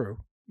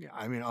 True. Yeah,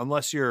 I mean,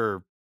 unless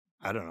you're,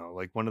 I don't know,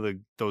 like one of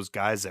those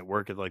guys that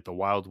work at like the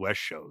Wild West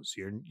shows.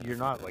 You're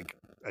not like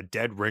a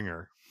dead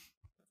ringer.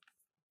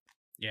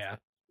 Yeah.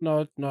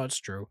 No, it's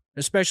true.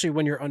 Especially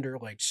when you're under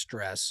like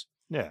stress.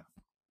 Yeah.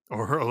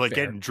 Or like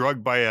getting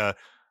drugged by a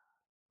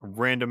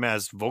random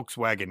ass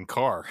Volkswagen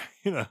car,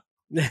 you know?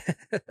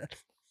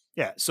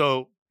 Yeah.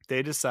 So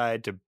they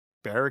decide to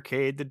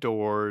barricade the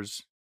door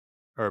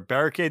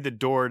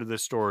to the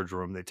storage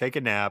room. They take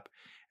a nap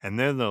and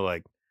then they're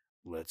like,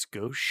 let's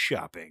go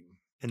shopping.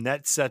 And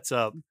that sets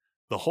up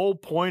the whole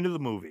point of the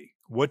movie.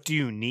 What do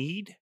you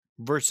need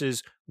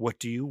versus what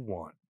do you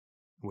want?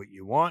 What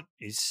you want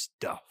is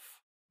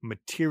stuff,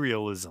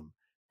 materialism,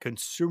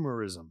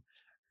 consumerism.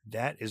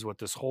 That is what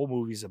this whole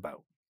movie's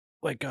about.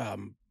 Like,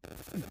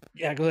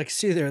 yeah, like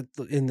see there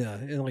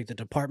in like the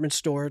department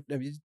store, I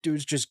mean,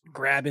 dudes just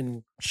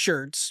grabbing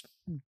shirts,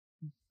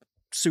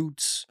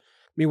 suits.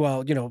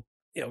 Meanwhile,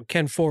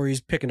 Ken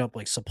Foree's picking up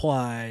like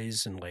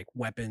supplies and like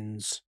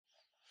weapons.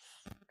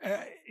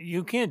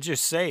 You can't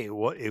just say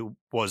it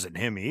wasn't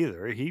him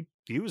either. He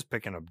was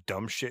picking up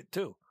dumb shit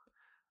too,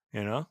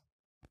 you know?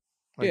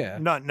 Like, yeah.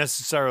 Not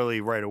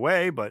necessarily right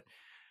away, but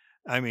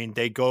I mean,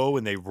 they go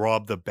and they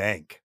rob the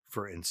bank,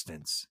 for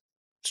instance.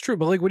 It's true,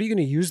 but like, what are you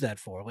going to use that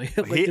for? Like,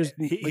 He- there's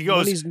he like,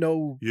 goes, money's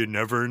no. You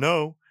never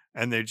know.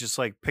 And they're just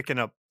like picking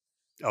up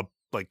a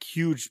like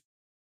huge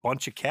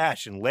bunch of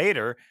cash. And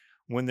later,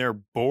 when they're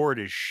bored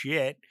as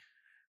shit,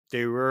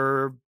 they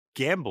were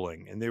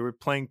gambling and they were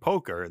playing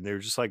poker, and they were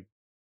just like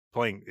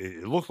playing.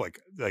 It looked like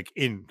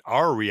in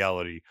our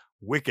reality,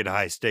 wicked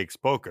high stakes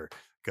poker,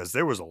 because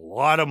there was a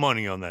lot of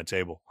money on that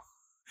table.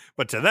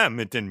 But to them,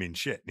 it didn't mean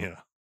shit.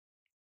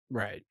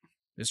 Right.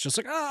 It's just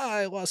like,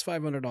 I lost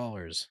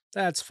 $500.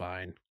 That's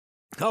fine.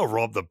 I'll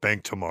rob the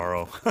bank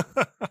tomorrow.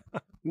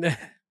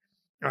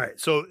 All right,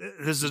 so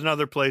this is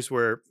another place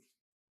where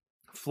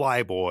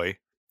Flyboy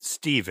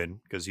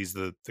Steven, because he's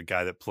the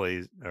guy that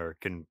plays or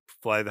can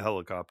fly the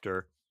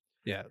helicopter.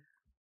 Yeah.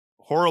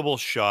 Horrible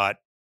shot.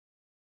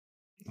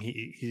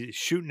 He's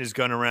shooting his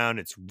gun around.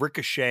 It's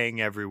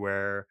ricocheting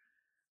everywhere.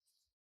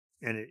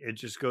 And it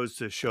just goes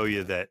to show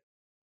you that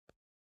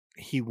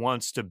he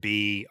wants to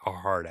be a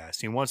hard ass.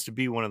 He wants to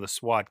be one of the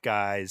SWAT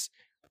guys.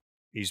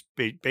 He's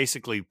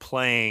basically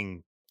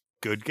playing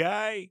good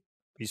guy.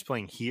 He's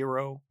playing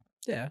hero.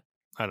 Yeah.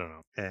 I don't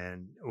know.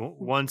 And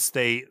once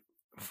they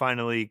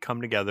finally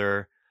come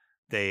together,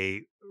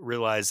 they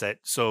realize that.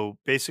 So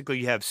basically,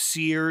 you have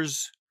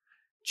Sears,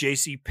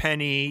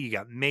 JCPenney, you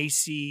got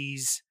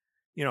Macy's,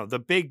 the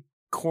big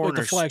corner,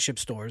 Like the flagship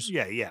stores.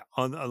 Yeah,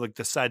 on like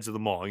the sides of the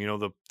mall.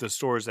 The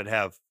stores that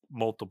have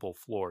multiple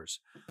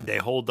floors. They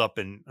hold up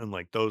in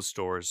like those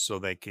stores so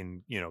they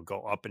can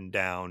go up and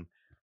down.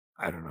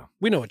 I don't know.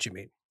 We know what you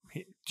mean.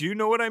 Do you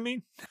know what I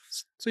mean?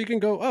 So you can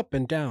go up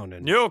and down,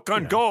 and you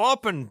can go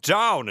up and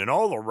down and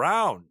all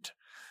around.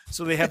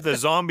 So they have the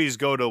zombies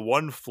go to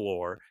one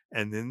floor,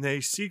 and then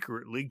they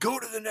secretly go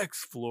to the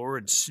next floor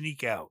and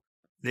sneak out.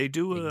 They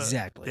do a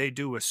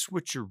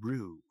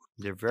switcheroo.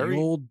 They're very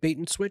the old bait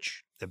and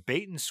switch. The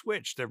bait and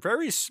switch. They're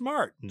very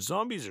smart, and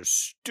zombies are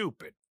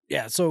stupid.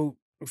 Yeah. So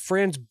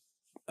Fran's,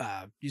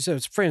 you said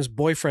it's Fran's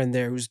boyfriend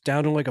there, who's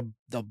down in like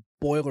the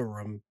boiler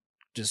room,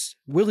 just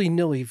willy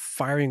nilly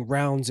firing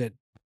rounds at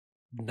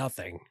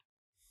nothing.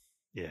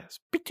 Yes.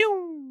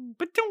 Ba-doom,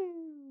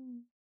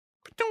 ba-doom,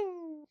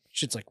 ba-doom.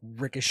 Shit's like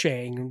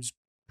ricocheting and just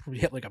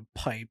hit like a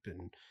pipe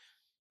and,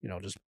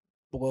 just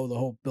blow the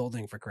whole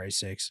building, for Christ's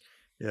sakes.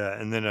 Yeah.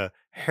 And then a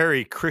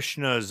Hare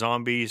Krishna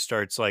zombie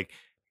starts like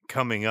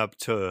coming up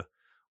to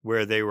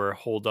where they were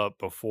holed up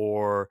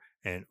before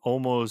and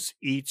almost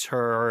eats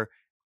her.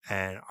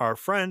 And our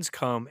friends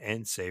come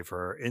and save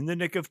her in the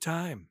nick of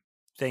time,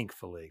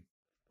 thankfully.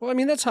 Well, I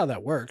mean, that's how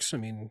that works. I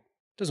mean,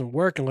 it doesn't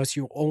work unless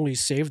you only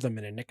save them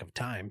in a nick of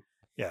time.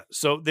 Yeah.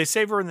 So they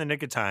save her in the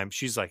nick of time.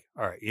 She's like,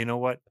 all right, you know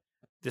what?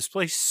 This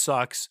place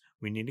sucks.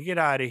 We need to get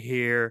out of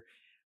here.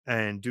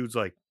 And dude's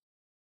like,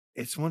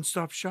 it's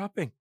one-stop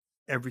shopping.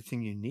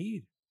 Everything you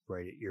need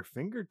right at your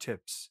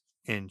fingertips.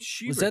 And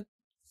she was that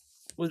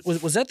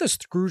the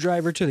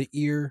screwdriver to the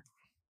ear?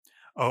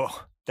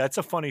 Oh, that's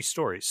a funny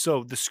story.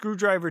 So the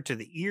screwdriver to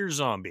the ear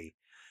zombie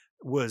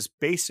was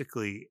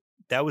basically,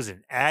 that was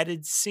an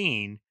added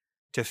scene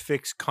to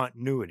fix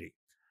continuity.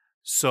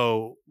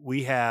 So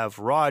we have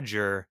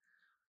Roger,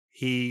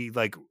 he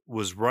like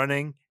was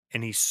running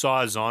and he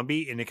saw a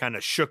zombie and it kind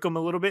of shook him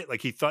a little bit.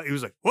 Like he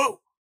was like,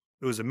 whoa,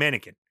 it was a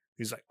mannequin.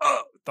 He's like,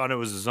 oh, thought it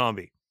was a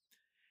zombie.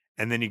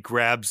 And then he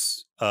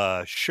grabs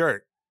a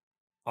shirt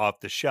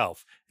off the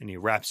shelf and he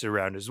wraps it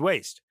around his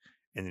waist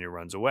and then he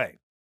runs away.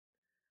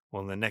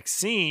 Well, in the next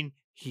scene,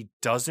 he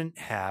doesn't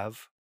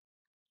have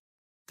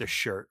the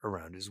shirt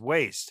around his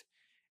waist.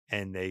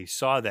 And they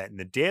saw that in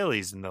the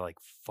dailies and they're like,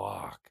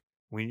 fuck,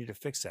 we need to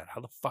fix that.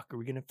 How the fuck are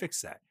we going to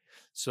fix that?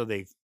 So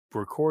they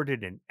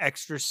recorded an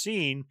extra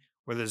scene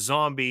where the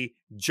zombie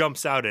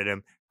jumps out at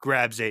him,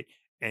 grabs it,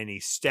 and he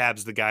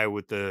stabs the guy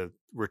with the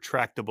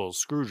retractable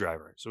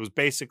screwdriver. So it was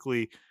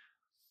basically,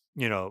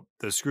 the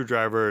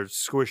screwdriver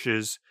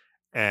squishes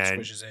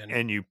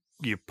and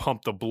you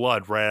pump the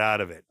blood right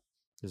out of it.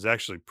 It's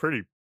actually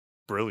pretty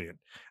brilliant.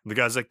 And the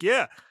guy's like,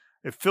 yeah,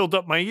 it filled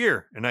up my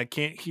ear and I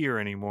can't hear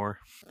anymore.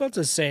 About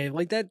to say,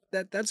 like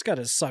that's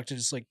gotta suck to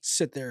just like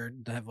sit there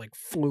and have like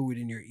fluid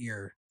in your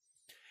ear.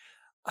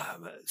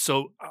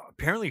 So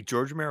apparently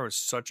George Romero is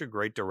such a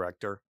great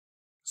director,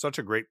 such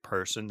a great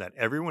person that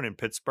everyone in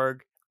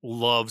Pittsburgh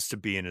loves to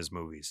be in his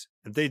movies.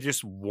 They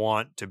just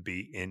want to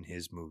be in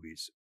his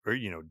movies, or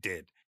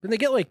did. And they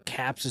get like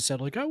caps that said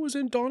like, I was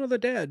in Dawn of the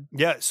Dead.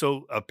 Yeah.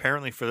 So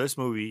apparently for this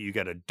movie, you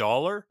got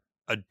 $1,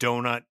 a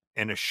donut,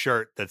 and a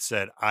shirt that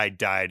said, I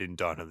died in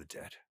Dawn of the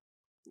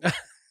Dead.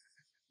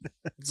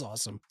 That's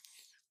awesome.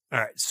 All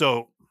right.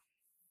 So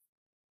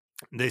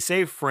they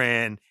save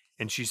Fran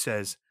and she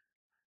says,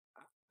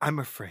 I'm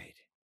afraid.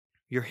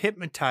 You're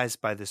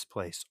hypnotized by this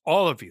place.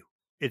 All of you.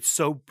 It's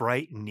so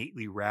bright and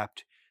neatly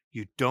wrapped.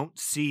 You don't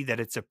see that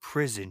it's a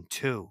prison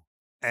too.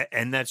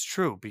 And that's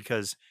true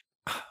because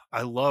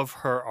I love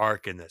her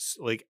arc in this.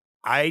 Like,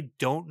 I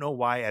don't know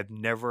why I've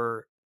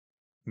never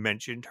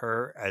mentioned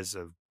her as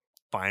a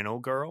final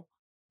girl,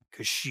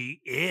 because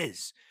she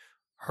is.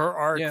 Her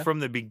arc from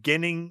the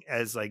beginning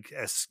as like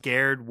a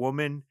scared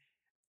woman,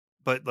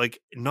 but like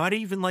not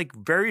even like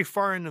very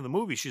far into the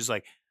movie, she's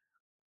like,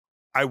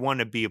 I want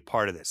to be a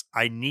part of this.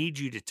 I need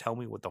you to tell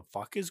me what the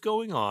fuck is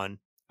going on.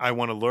 I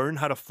want to learn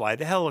how to fly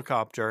the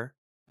helicopter.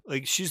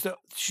 Like she's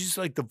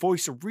like the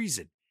voice of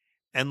reason.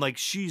 And like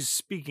she's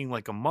speaking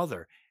like a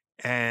mother.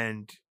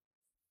 And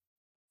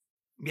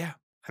yeah,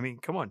 I mean,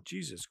 come on,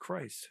 Jesus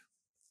Christ.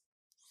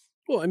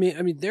 Well, I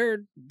mean,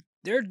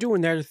 they're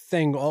doing their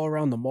thing all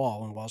around the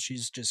mall, and while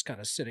she's just kind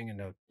of sitting in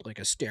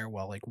a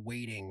stairwell, like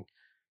waiting.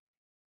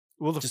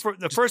 Well,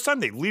 the first time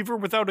they leave her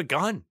without a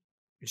gun.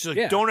 She's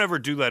like, don't ever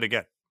do that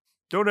again.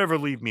 Don't ever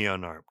leave me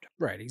unarmed.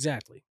 Right,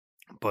 exactly.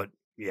 But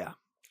yeah,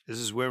 this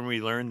is when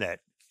we learn that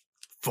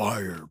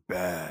fire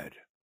bad.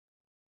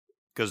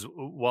 Because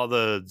while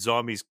the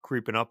zombie's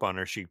creeping up on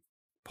her, she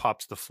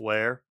pops the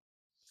flare,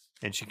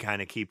 and she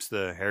kind of keeps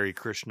the Hare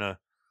Krishna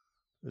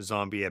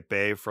zombie at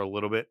bay for a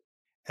little bit.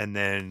 And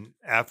then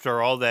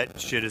after all that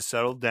shit is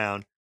settled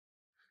down,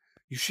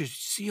 you should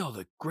see all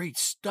the great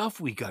stuff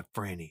we got,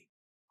 Franny.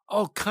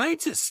 All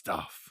kinds of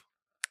stuff.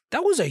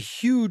 That was a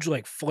huge,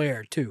 like,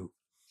 flare, too.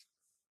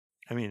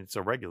 I mean, it's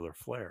a regular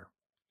flare.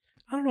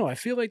 I don't know. I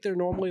feel like they're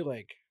normally,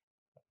 like...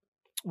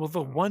 Well,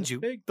 the ones you...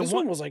 Big. This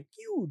one was, like,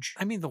 huge.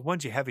 I mean, the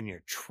ones you have in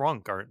your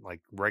trunk aren't, like,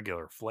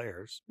 regular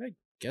flares. I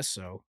guess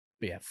so.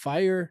 But yeah,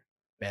 fire,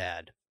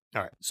 bad.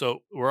 All right,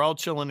 so we're all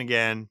chilling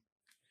again.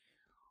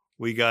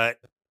 We got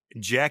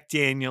Jack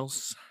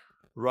Daniels.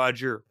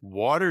 Roger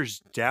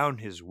waters down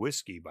his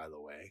whiskey, by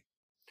the way.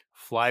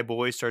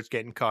 Flyboy starts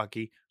getting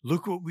cocky.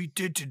 Look what we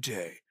did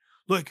today.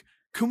 Like,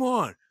 come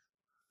on.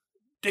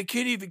 They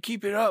can't even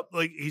keep it up.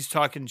 Like, he's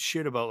talking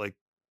shit about, like,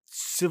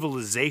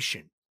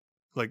 civilization.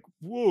 Like,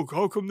 whoa,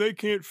 how come they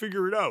can't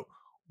figure it out?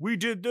 We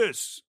did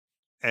this.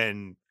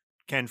 And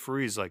Ken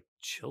Faree's like,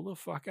 chill the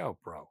fuck out,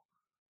 bro.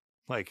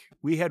 Like,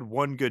 we had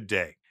one good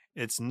day.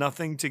 It's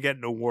nothing to get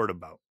an award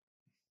about.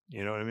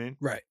 You know what I mean?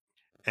 Right.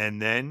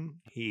 And then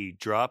he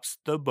drops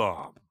the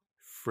bomb.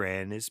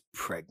 Fran is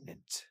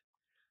pregnant.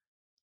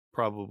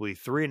 Probably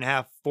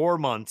 3.5, 4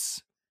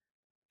 months.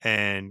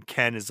 And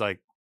Ken is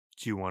like,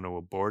 do you want to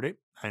abort it?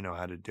 I know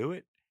how to do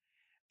it.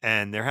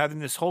 And they're having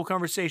this whole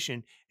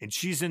conversation, and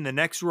she's in the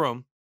next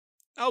room,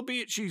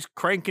 albeit she's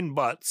cranking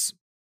butts.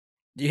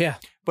 Yeah.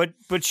 But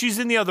she's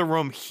in the other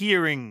room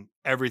hearing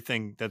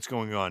everything that's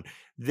going on.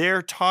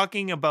 They're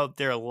talking about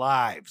their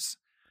lives,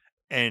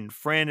 and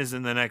Fran is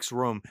in the next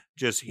room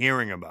just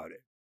hearing about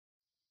it,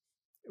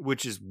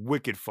 which is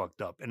wicked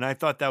fucked up. And I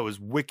thought that was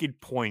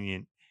wicked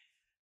poignant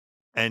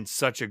and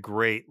such a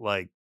great,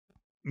 like,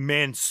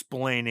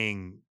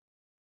 mansplaining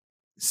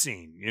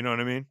scene. You know what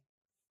I mean?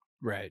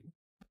 Right.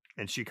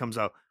 And she comes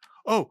out,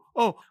 oh,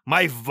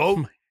 my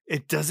vote,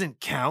 it doesn't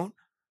count.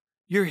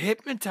 You're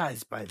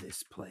hypnotized by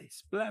this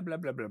place. Blah, blah,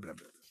 blah, blah, blah,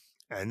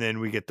 blah. And then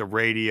we get the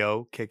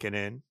radio kicking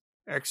in.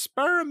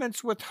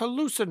 Experiments with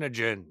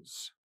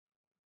hallucinogens.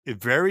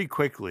 It very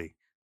quickly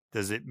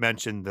does it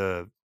mention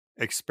the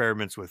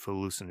experiments with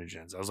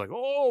hallucinogens. I was like,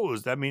 oh,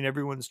 does that mean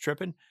everyone's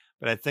tripping?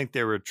 But I think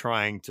they were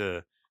trying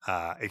to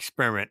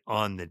experiment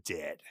on the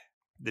dead.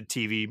 The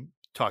TV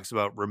talks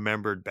about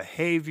remembered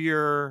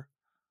behavior.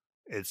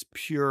 It's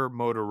pure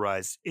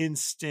motorized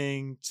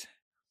instinct.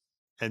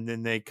 And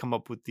then they come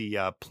up with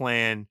the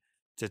plan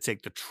to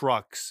take the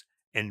trucks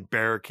and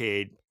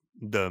barricade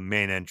the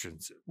main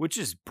entrance, which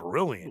is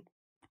brilliant.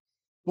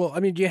 Well, I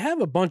mean, you have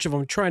a bunch of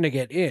them trying to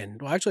get in.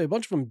 Well, actually, a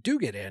bunch of them do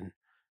get in,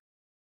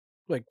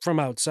 like, from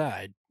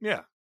outside.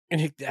 Yeah.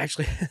 And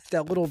actually,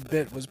 that little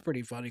bit was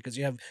pretty funny because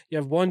you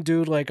have one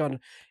dude, like, in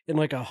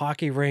like a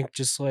hockey rink,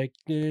 just like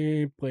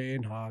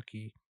playing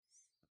hockey.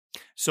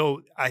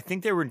 So I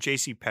think they were in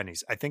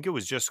JCPenney's. I think it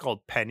was just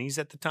called Penny's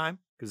at the time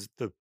because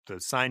the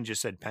sign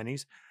just said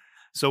Penny's.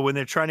 So when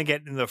they're trying to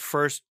get in the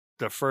first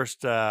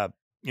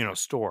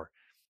store,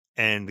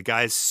 and the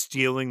guy's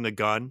stealing the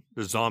gun,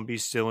 the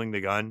zombie's stealing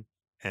the gun,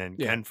 and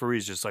Ken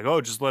Faree's just like,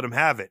 oh, just let him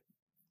have it.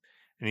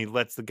 And he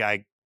lets the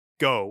guy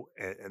go,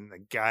 and the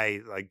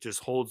guy, like,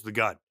 just holds the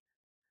gun.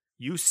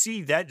 You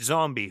see that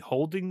zombie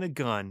holding the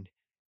gun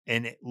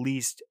in at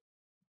least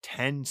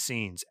 10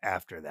 scenes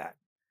after that.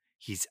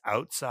 He's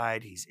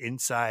outside, he's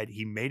inside,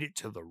 he made it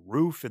to the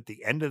roof at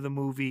the end of the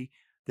movie.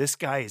 This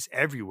guy is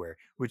everywhere,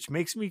 which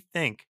makes me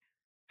think,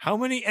 how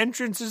many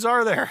entrances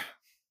are there?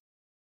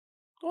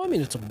 Well, I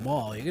mean, it's a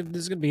mall. There's going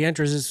to be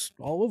entrances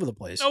all over the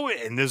place. Oh,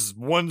 and this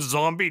one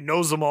zombie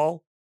knows them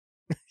all.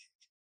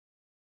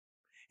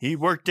 He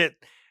worked at,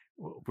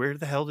 where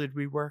the hell did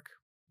we work?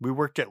 We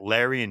worked at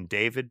Larry and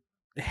David.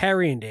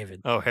 Harry and David.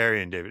 Oh,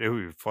 Harry and David. It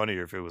would be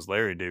funnier if it was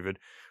Larry and David.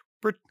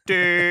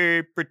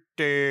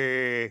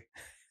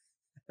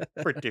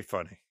 Pretty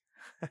funny.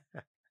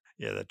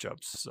 Yeah, that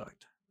job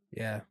sucked.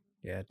 Yeah,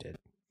 it did.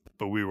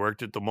 But we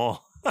worked at the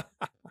mall.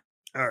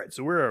 All right,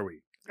 so where are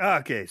we?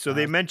 Okay, so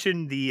they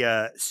mentioned the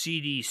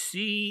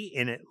CDC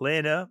in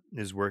Atlanta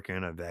is working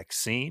on a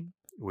vaccine,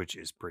 which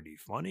is pretty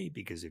funny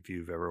because if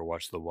you've ever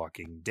watched The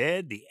Walking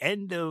Dead, the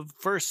end of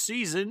first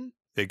season,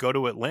 they go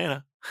to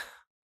Atlanta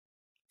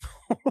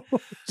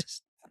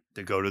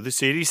to go to the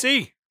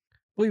CDC.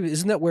 Wait,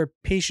 isn't that where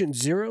Patient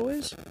Zero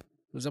is?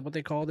 Was that what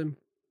they called him?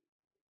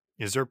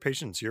 Is there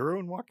Patient Zero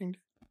in Walking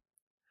Dead?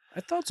 I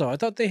thought so. I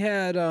thought they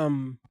had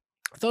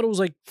I thought it was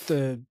like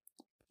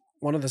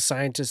one of the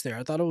scientists there.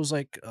 I thought it was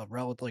like a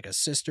relative, like a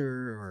sister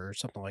or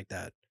something like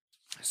that.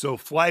 So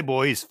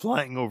Flyboy is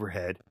flying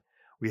overhead.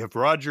 We have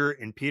Roger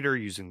and Peter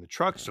using the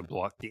trucks to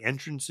block the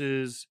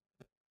entrances.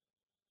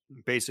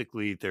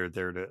 Basically, they're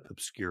there to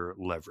obscure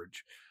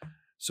leverage.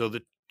 So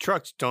the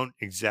trucks don't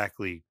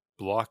exactly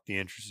block the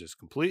entrances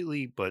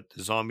completely, but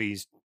the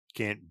zombies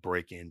can't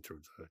break in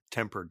through the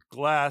tempered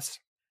glass.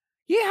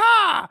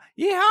 Yeehaw!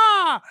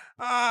 Yeehaw!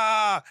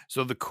 Ah!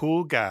 So the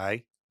cool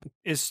guy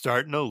is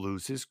starting to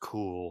lose his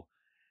cool.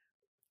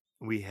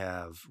 We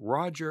have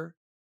Roger,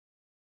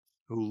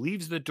 who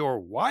leaves the door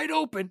wide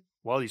open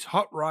while he's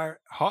hot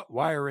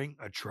wiring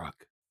a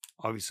truck.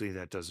 Obviously,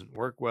 that doesn't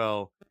work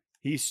well.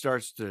 He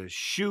starts to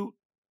shoot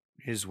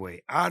his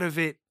way out of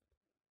it,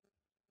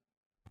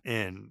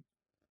 and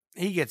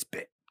he gets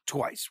bit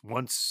twice.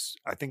 Once,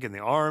 I think, in the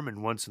arm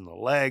and once in the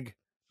leg.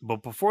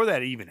 But before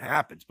that even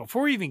happens,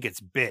 before he even gets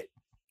bit,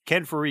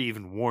 Ken Foree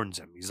even warns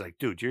him. He's like,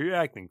 dude, you're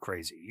acting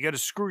crazy. You got to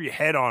screw your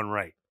head on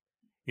right.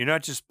 You're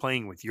not just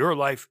playing with your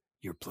life,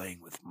 you're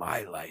playing with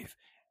my life.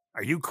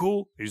 Are you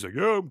cool? He's like,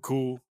 yeah, I'm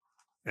cool.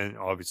 And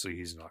obviously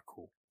he's not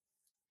cool.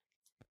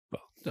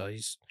 Well, no,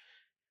 he's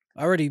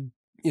already,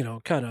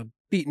 kind of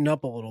beaten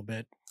up a little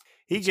bit.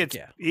 He gets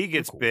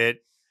cool.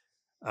 bit.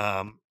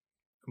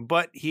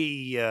 But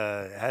he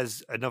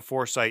has enough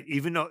foresight,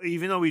 even though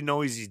he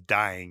knows he's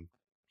dying.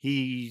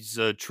 He's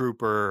a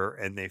trooper,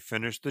 and they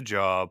finish the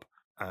job.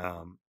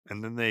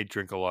 And then they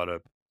drink a lot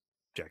of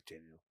Jack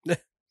Daniel.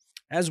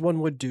 As one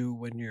would do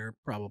when you're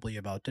probably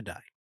about to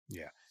die.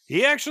 Yeah.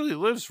 He actually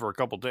lives for a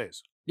couple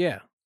days. Yeah.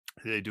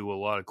 They do a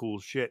lot of cool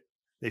shit.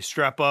 They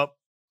strap up.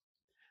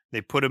 They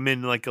put him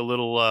in like a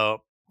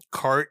little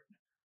cart.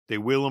 They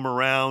wheel him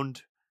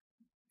around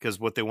because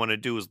what they want to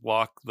do is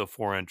lock the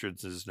 4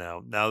 entrances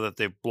now. Now that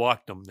they've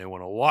blocked them, they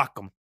want to lock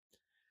them.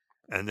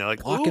 And they're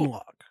like, lock and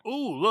lock.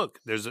 Ooh, look,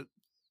 there's a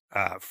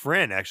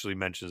Fran actually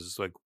mentions,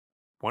 like,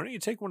 why don't you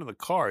take one of the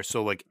cars?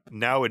 So, like,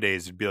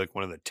 nowadays, it'd be like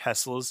one of the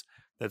Teslas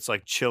that's,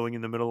 like, chilling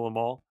in the middle of the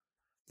mall.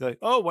 They're like,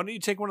 oh, why don't you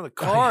take one of the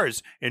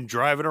cars and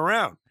drive it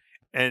around?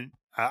 And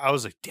I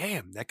was like,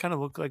 damn, that kind of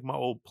looked like my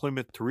old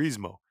Plymouth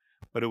Turismo.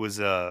 But it was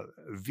a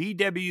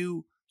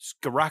VW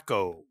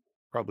Scirocco,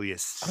 probably a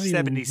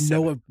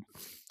 77.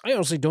 I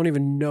honestly don't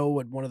even know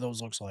what one of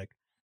those looks like.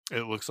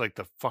 It looks like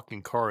the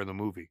fucking car in the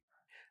movie.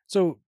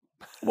 So,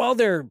 while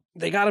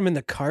they got him in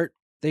the cart,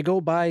 they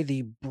go by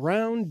the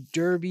Brown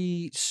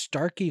Derby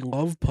Starkey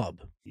Love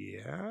Pub.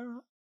 Yeah?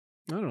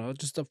 I don't know,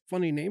 just a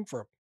funny name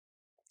for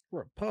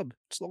a pub.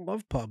 It's the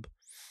Love Pub.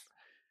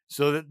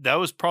 So that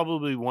was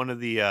probably one of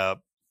the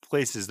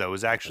places that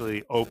was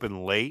actually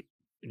open late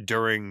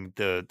during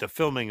the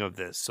filming of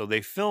this. So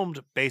they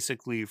filmed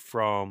basically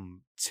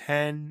from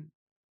 10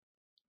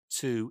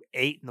 to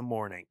 8 in the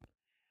morning,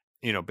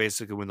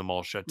 basically when the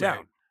mall shut down.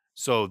 Right.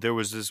 So there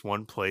was this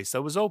one place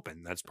that was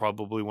open. That's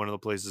probably one of the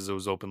places that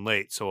was open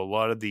late. So a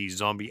lot of the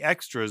zombie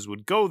extras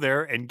would go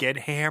there and get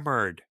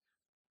hammered.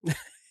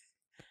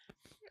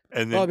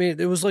 And then, well, I mean,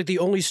 it was like the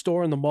only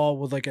store in the mall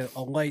with like a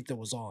light that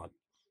was on.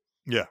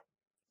 Yeah.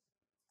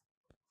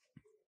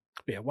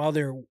 Yeah, while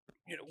they're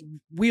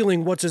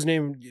wheeling what's his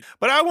name.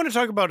 But I want to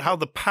talk about how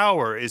the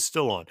power is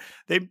still on.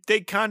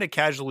 They kind of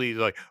casually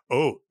like,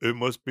 oh, it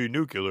must be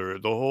nuclear.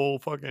 The whole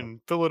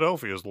fucking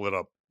Philadelphia is lit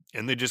up.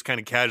 And they just kind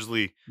of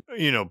casually,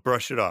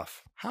 brush it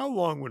off. How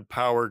long would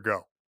power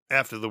go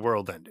after the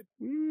world ended?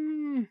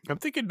 I'm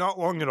thinking not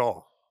long at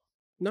all.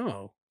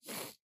 No.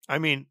 I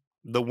mean,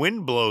 the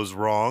wind blows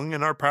wrong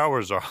and our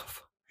power's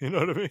off. You know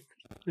what I mean?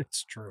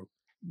 It's true.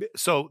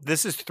 So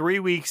this is 3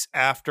 weeks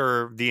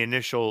after the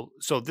initial.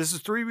 So this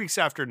is 3 weeks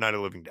after Night of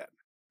the Living Dead.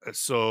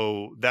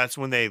 So that's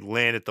when they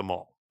land at the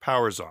mall.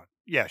 Power's on.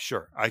 Yeah,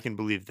 sure. I can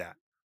believe that.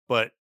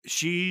 But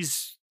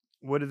she's,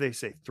 what did they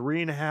say?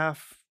 3.5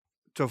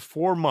 to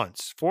 4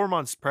 months. 4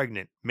 months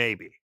pregnant,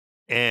 maybe.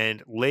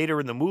 And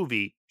later in the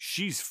movie,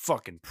 she's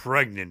fucking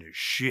pregnant as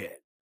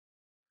shit.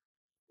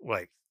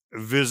 Like,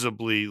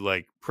 visibly,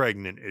 like,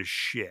 pregnant as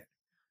shit.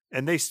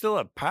 And they still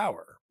have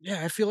power.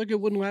 Yeah, I feel like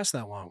it wouldn't last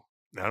that long.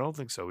 I don't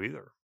think so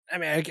either. I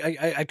mean,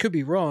 I could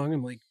be wrong.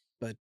 I'm like,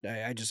 but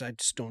I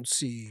just don't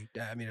see.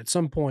 I mean, at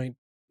some point,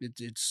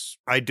 it's.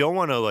 I don't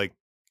want to like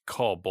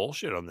call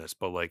bullshit on this,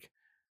 but like,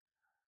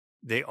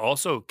 they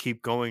also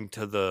keep going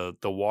to the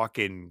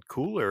walk-in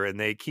cooler and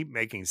they keep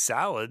making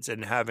salads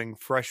and having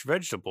fresh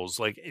vegetables.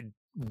 Like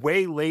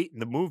way late in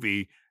the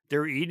movie,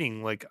 they're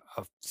eating like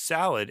a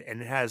salad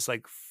and it has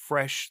like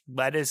fresh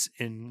lettuce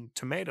and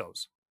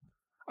tomatoes.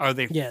 Are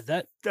they? Yeah,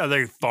 are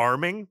they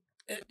farming?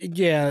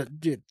 Yeah,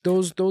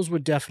 those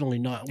would definitely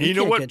not. You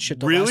know what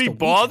really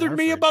bothered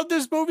me about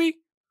this movie?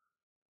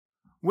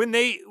 When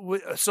they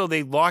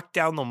locked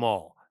down the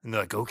mall and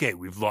they're like, okay,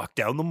 we've locked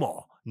down the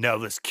mall. Now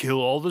let's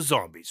kill all the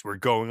zombies. We're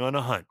going on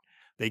a hunt.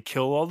 They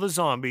kill all the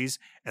zombies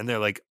and they're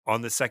like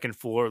on the second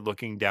floor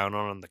looking down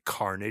on the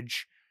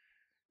carnage.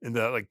 And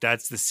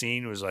that's the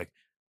scene. It was like,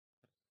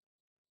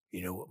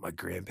 you know what my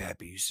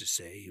grandpappy used to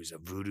say? He was a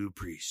voodoo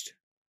priest.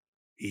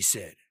 He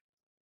said,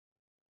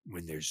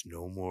 when there's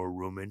no more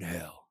room in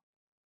hell,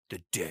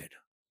 the dead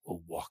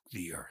will walk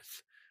the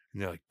earth.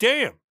 And they're like,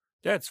 damn,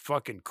 that's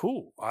fucking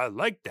cool. I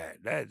like that.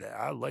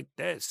 I like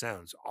that.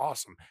 Sounds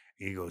awesome.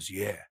 And he goes,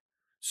 yeah.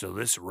 So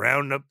let's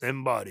round up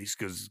them bodies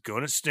because it's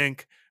going to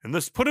stink. And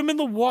let's put them in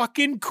the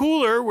walk-in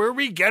cooler where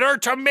we get our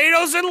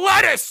tomatoes and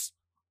lettuce.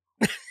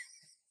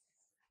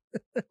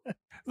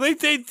 Like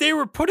they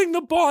were putting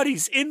the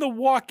bodies in the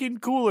walk-in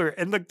cooler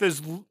and like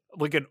there's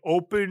like an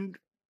open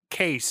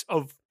case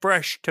of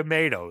fresh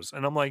tomatoes.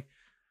 And I'm like,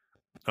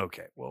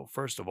 okay, well,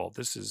 first of all,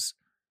 this is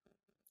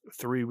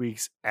 3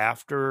 weeks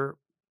after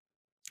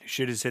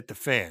shit has hit the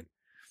fan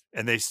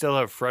and they still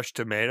have fresh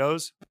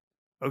tomatoes.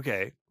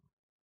 Okay,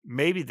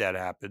 maybe that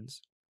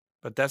happens,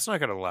 but that's not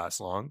going to last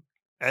long.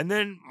 And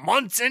then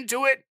months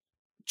into it,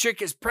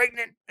 chick is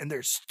pregnant and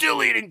they're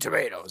still eating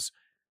tomatoes.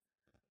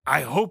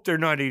 I hope they're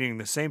not eating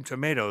the same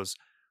tomatoes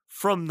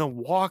from the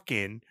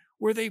walk-in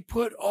where they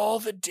put all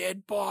the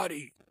dead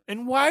body.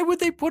 And why would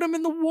they put them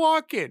in the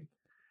walk-in?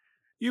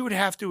 You would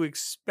have to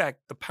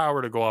expect the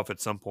power to go off at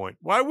some point.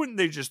 Why wouldn't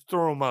they just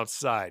throw them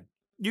outside?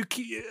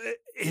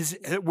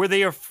 Were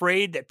they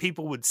afraid that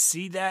people would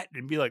see that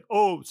and be like,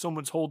 oh,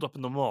 someone's holed up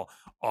in the mall?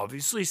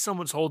 Obviously,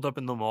 someone's holed up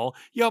in the mall.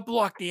 You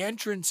block the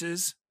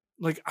entrances.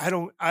 Like, I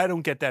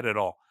don't get that at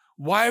all.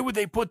 Why would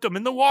they put them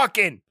in the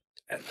walk-in?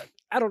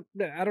 I don't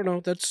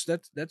know.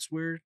 That's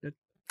where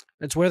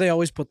they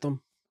always put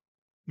them.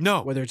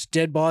 No, whether it's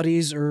dead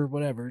bodies or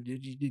whatever.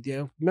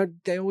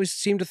 They always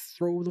seem to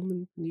throw them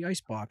in the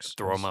ice box.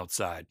 Throw them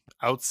outside.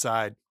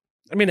 Outside.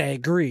 I mean, I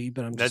agree,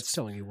 but I'm just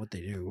telling you what they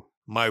do.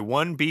 My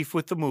one beef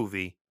with the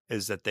movie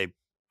is that they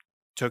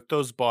took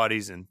those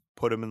bodies and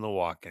put them in the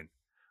walk-in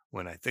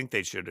when I think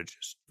they should have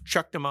just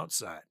chucked them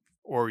outside.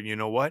 Or you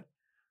know what?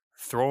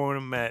 Throwing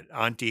them at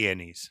Auntie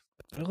Annie's.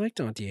 I liked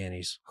Auntie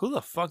Annie's. Who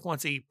the fuck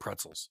wants to eat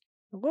pretzels?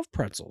 I love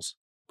pretzels.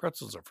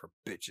 Pretzels are for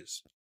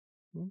bitches.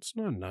 Well, it's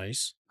not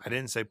nice. I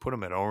didn't say put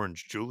them at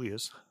Orange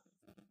Julius.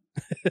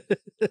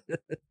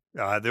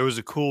 There was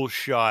a cool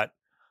shot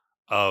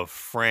of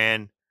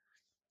Fran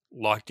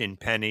locked in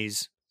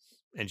Penny's,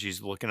 and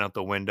she's looking out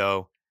the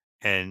window,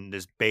 and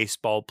this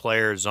baseball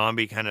player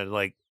zombie kind of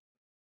like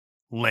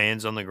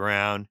lands on the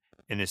ground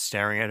and is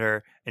staring at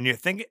her. And you're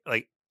thinking,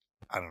 like,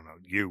 I don't know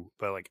you,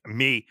 but like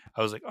me,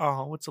 I was like,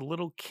 oh, it's a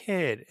little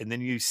kid. And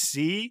then you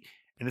see,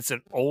 and it's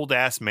an old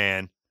ass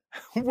man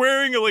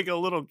wearing like a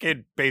little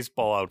kid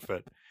baseball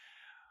outfit.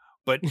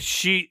 But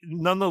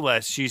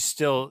nonetheless, she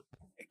still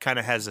kind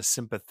of has a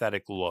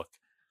sympathetic look.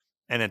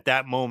 And at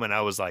that moment,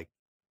 I was like,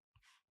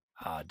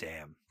 ah,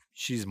 damn,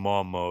 she's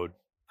mom mode.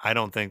 I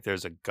don't think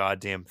there's a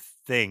goddamn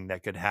thing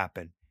that could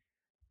happen.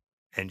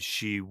 And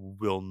she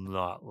will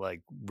not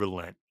like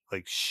relent.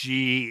 Like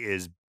she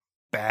is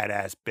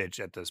badass bitch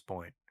at this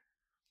point.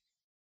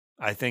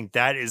 I think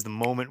that is the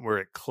moment where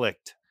it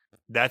clicked.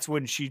 That's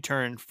when she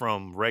turned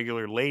from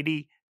regular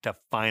lady to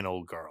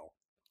final girl.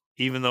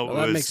 Even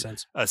though it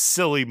was a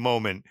silly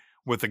moment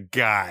with a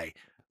guy,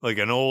 like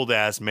an old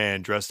ass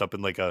man dressed up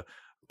in like a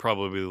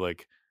probably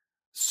like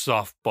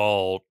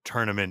softball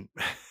tournament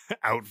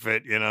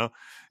outfit, you know?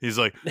 He's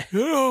like,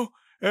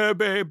 hey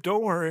babe,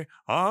 don't worry,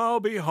 I'll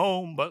be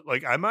home, but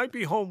like I might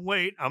be home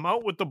late. I'm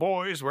out with the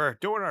boys. We're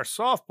doing our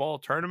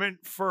softball tournament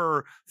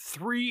for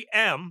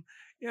 3M,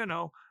 you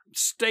know,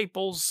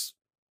 Staples.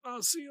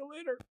 I'll see you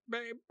later,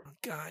 babe.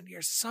 God,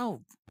 you're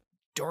so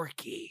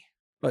dorky.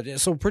 But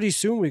so pretty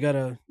soon we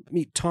gotta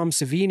meet Tom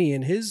Savini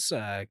and his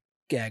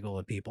gaggle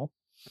of people.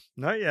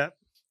 Not yet.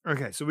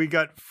 Okay, so we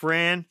got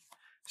Fran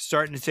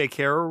starting to take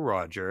care of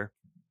Roger.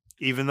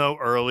 Even though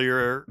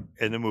earlier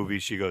in the movie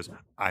she goes,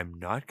 I'm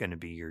not going to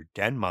be your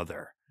den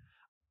mother.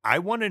 I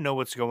want to know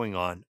what's going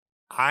on.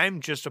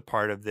 I'm just a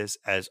part of this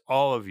as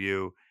all of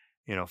you,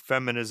 you know,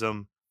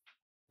 feminism,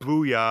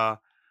 booyah.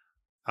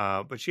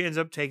 But she ends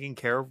up taking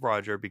care of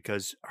Roger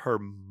because her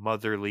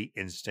motherly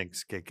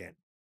instincts kick in.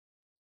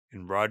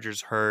 And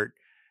Roger's hurt.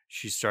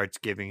 She starts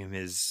giving him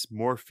his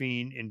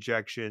morphine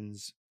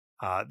injections.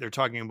 They're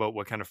talking about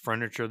what kind of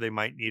furniture they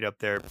might need up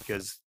there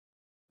because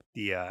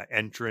the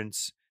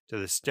entrance to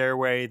the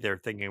stairway, they're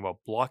thinking about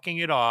blocking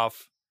it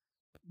off,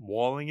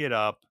 walling it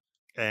up,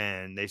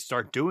 and they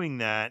start doing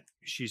that.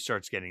 She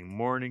starts getting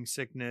morning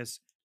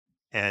sickness,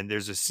 and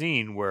there's a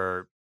scene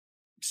where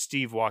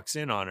Steve walks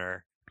in on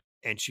her,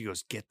 and she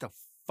goes, get the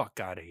fuck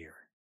out of here.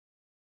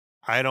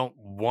 I don't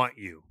want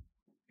you.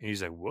 And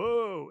he's like,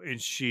 whoa.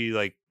 And she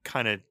like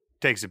kind of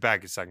takes it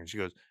back a second. She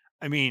goes,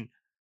 I mean,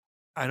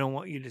 I don't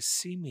want you to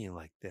see me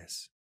like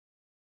this.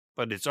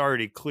 But it's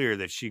already clear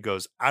that she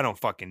goes, I don't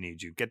fucking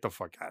need you. Get the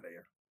fuck out of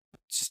here.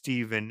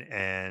 Steven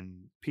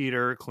and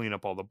Peter clean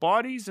up all the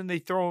bodies and they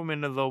throw them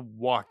into the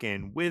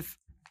walk-in with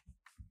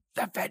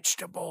the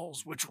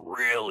vegetables, which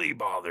really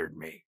bothered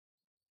me.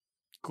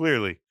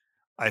 Clearly,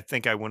 I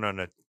think I went on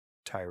a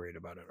tirade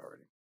about it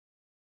already.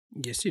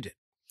 Yes, you did.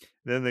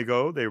 Then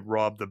they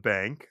rob the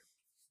bank,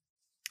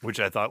 which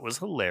I thought was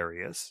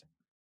hilarious.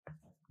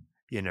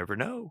 You never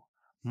know.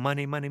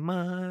 Money, money,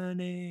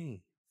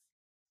 money.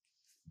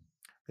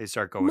 They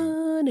start going,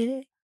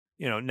 money.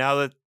 You know, now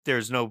that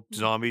there's no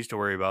zombies to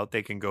worry about.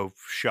 They can go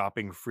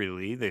shopping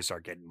freely. They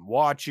start getting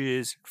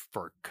watches,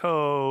 fur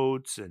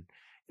coats, and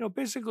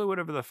basically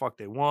whatever the fuck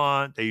they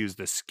want. They use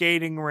the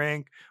skating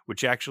rink,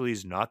 which actually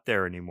is not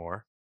there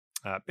anymore.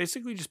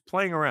 Basically just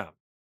playing around.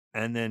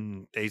 And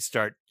then they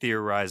start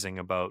theorizing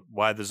about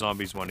why the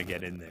zombies want to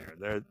get in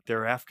there.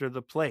 They're after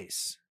the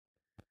place.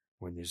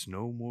 When there's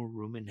no more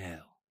room in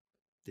hell,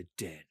 the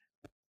dead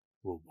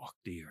will walk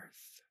the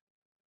earth.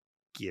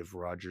 Give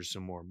Roger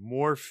some more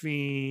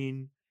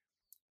morphine.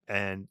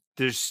 And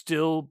there's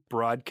still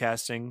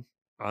broadcasting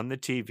on the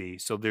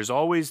TV. So there's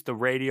always the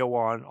radio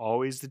on,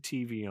 always the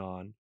TV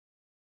on.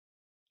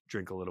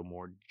 Drink a little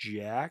more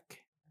Jack.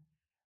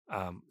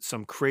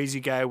 Some crazy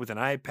guy with an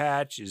eye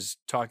patch is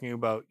talking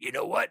about, you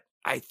know what?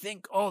 I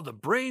think all the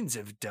brains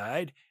have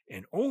died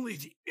and only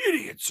the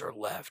idiots are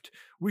left.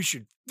 We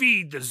should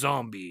feed the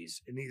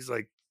zombies. And he's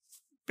like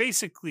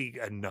basically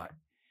a nut.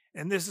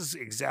 And this is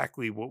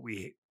exactly what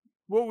we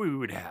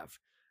would have.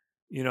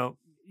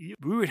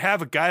 We would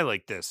have a guy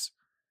like this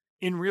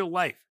in real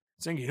life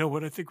saying, you know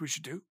what I think we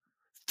should do?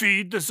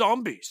 Feed the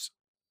zombies.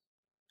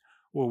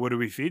 Well, what do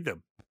we feed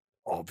them?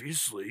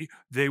 Obviously,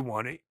 they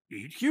want to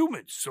eat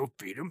humans, so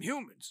feed them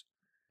humans.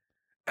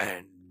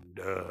 And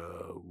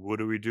what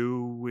do we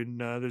do when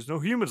there's no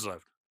humans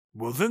left?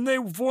 Well, then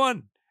they've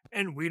won,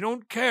 and we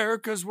don't care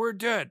because we're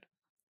dead.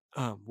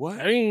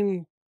 What? I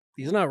mean,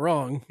 he's not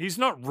wrong. He's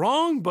not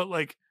wrong, but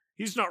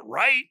he's not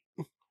right.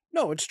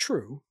 No, it's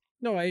true.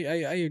 No, I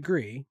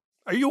agree.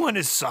 Are you on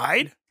his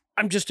side?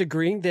 I'm just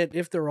agreeing that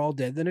if they're all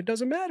dead, then it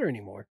doesn't matter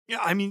anymore. Yeah,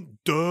 I mean,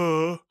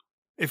 duh.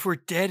 If we're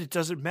dead, it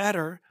doesn't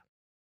matter.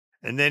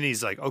 And then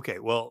he's like, okay,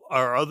 well,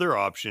 our other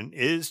option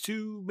is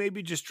to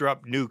maybe just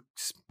drop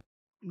nukes.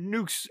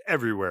 Nukes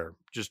everywhere.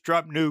 Just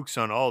drop nukes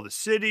on all the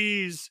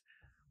cities.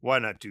 Why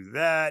not do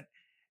that?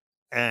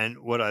 And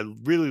what I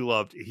really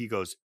loved, he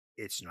goes,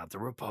 it's not the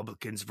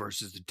Republicans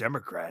versus the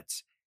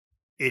Democrats.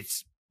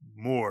 It's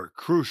more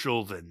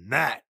crucial than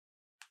that.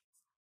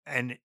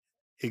 And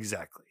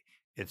exactly.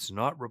 It's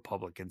not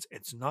Republicans.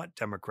 It's not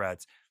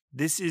Democrats.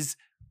 This is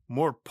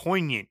more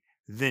poignant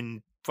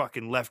than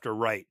fucking left or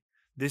right.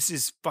 This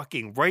is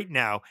fucking right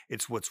now.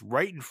 It's what's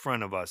right in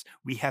front of us.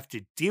 We have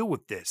to deal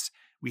with this.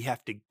 We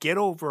have to get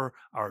over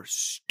our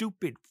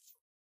stupid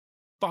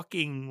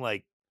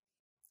fucking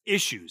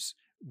issues.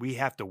 We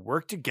have to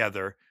work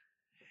together.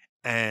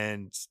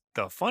 And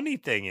the funny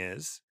thing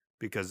is,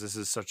 because this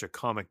is such a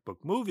comic book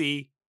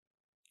movie,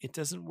 it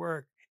doesn't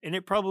work. And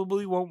it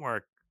probably won't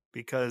work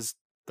because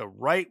the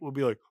right will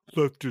be like,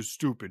 left is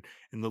stupid.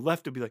 And the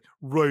left will be like,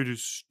 right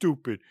is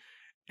stupid.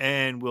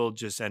 And we'll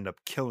just end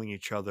up killing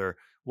each other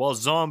while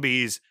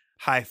zombies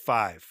high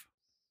five.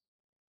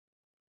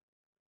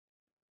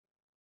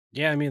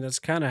 Yeah, I mean, that's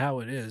kind of how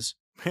it is.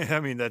 I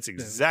mean, that's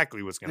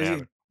exactly what's going to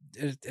happen.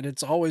 And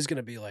it's always going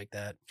to be like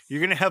that. You're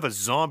going to have a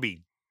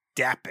zombie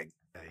dapping.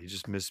 You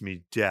just missed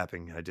me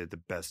dapping. I did the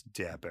best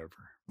dap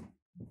ever.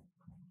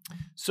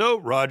 So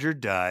Roger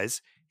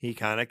dies. He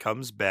kind of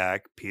comes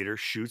back. Peter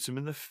shoots him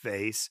in the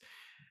face.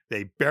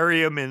 They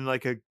bury him in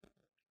a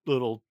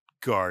little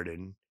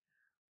garden.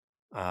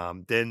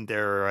 Then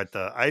they're at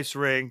the ice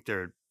rink.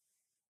 They're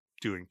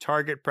doing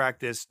target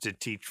practice to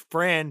teach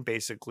Fran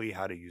basically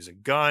how to use a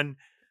gun.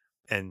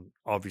 And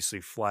obviously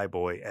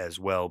Flyboy as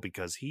well,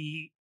 because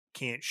he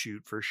can't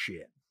shoot for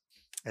shit.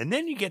 And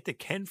then you get the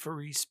Ken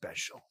Foree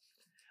special.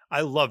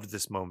 I loved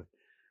this moment.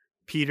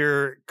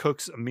 Peter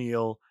cooks a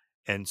meal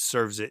and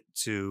serves it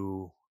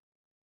to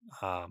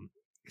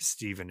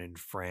Steven and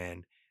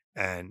Fran.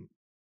 And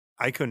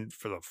I couldn't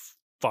for the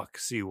fuck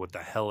see what the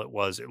hell it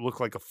was. It looked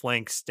like a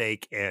flank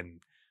steak,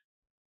 and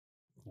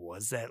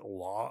was that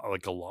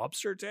like a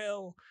lobster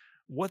tail?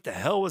 What the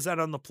hell was that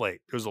on the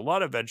plate? There was a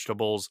lot of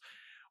vegetables.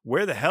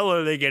 Where the hell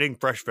are they getting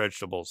fresh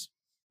vegetables?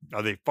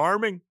 Are they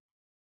farming?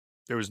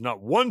 There was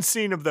not one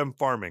scene of them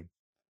farming.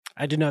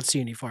 I did not see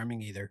any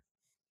farming either.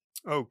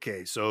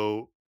 Okay,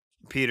 so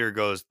Peter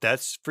goes,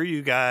 that's for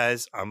you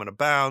guys. I'm going to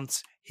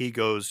bounce. He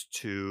goes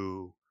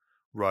to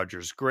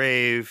Roger's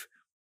grave,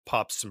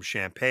 pops some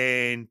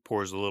champagne,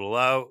 pours a little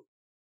out,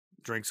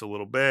 drinks a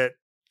little bit,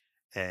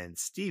 and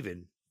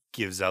Steven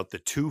gives out the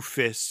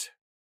 2-fist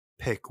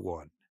pick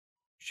one.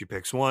 She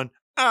picks one.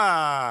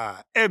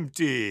 Ah,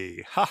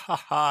 empty. Ha ha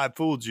ha, I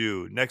fooled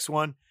you. Next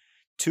one,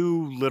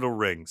 2 little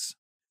rings.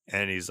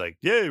 And he's like,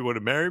 yeah, you want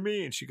to marry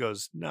me? And she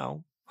goes,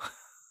 no.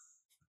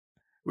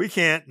 We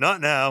can't,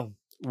 not now.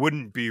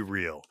 Wouldn't be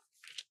real.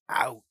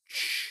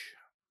 Ouch.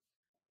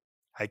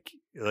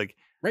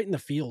 Right in the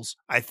feels.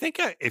 I think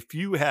if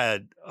you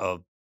had a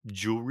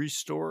jewelry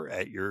store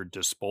at your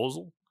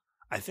disposal,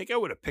 I think I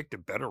would have picked a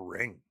better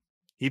ring.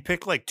 He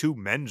picked 2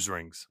 men's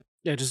rings.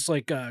 Yeah, just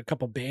a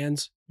couple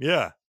bands.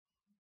 Yeah.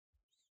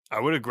 I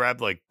would have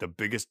grabbed the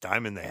biggest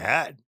diamond they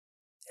had.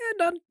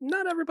 Yeah,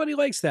 not everybody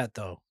likes that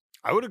though.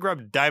 I would have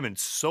grabbed a diamond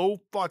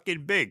so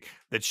fucking big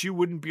that she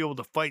wouldn't be able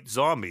to fight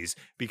zombies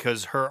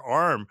because her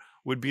arm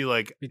would be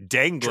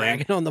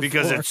dangling on the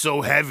because floor. it's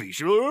so heavy.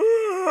 She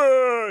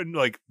would,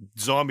 and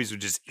zombies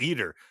would just eat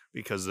her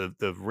because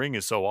the ring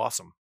is so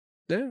awesome.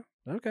 Yeah.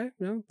 Okay.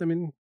 Well, I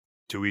mean,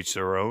 To each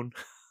their own.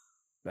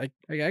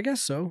 I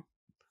guess so.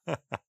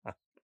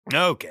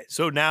 Okay,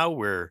 so now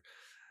we're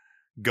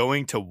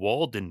going to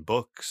Walden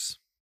Books,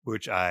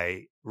 which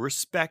I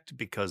respect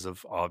because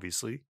of,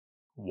 obviously,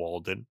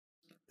 Walden.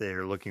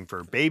 They're looking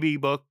for baby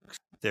books.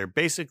 They're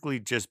basically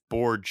just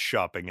board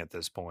shopping at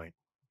this point.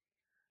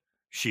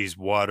 She's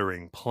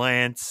watering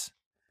plants.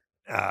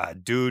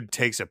 Dude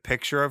takes a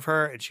picture of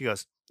her, and she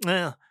goes,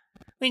 "Well,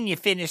 when you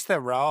finish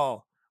the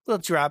roll, we'll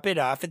drop it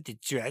off at the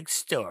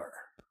drugstore."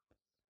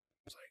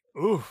 It's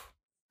like, oof,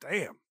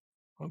 damn.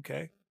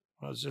 Okay.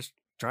 I was just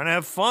trying to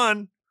have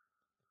fun.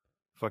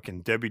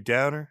 Fucking Debbie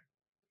Downer.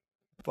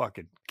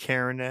 Fucking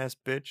Karen-ass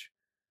bitch.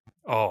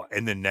 Oh,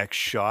 and the next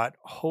shot.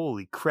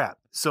 Holy crap.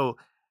 So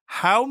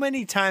how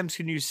many times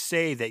can you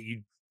say that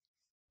you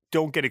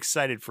don't get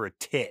excited for a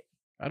tit?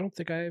 I don't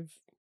think I've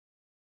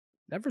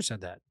ever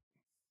said that.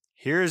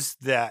 Here's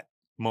that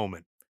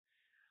moment.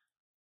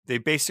 They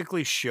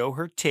basically show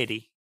her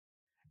titty,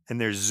 and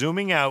they're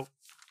zooming out,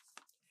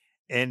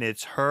 and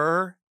it's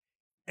her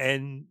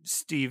and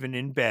Steven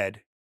in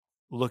bed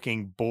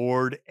looking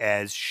bored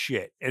as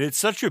shit. And it's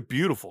such a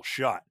beautiful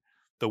shot,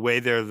 the way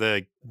they're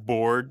the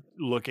bored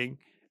looking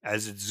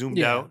as it's zoomed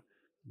out.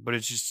 But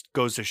it just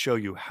goes to show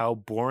you how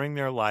boring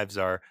their lives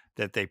are,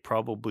 that they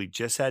probably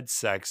just had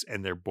sex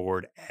and they're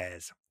bored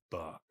as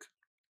fuck.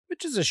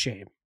 Which is a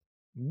shame.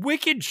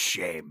 Wicked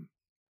shame.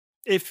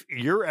 If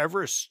you're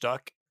ever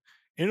stuck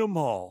in a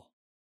mall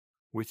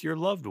with your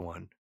loved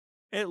one,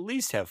 at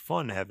least have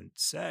fun having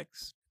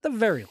sex. At the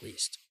very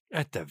least.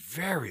 At the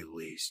very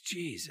least.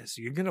 Jesus,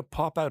 you're going to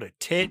pop out a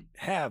tit?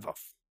 Have a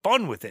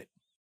fun with it.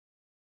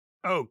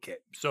 Okay,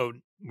 so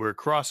we're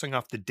crossing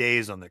off the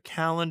days on the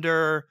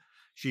calendar.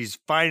 She's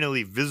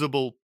finally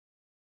visible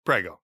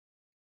prego.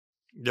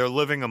 They're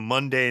living a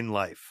mundane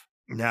life.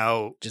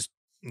 Now, Just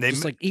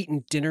like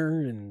eating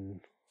dinner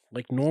and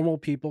like normal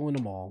people in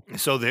a mall.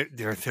 So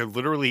they're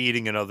literally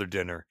eating another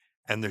dinner,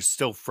 and there's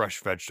still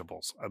fresh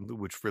vegetables,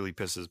 which really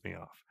pisses me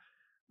off.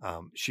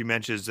 She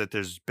mentions that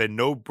there's been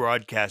no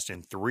broadcast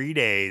in 3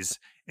 days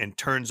and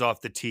turns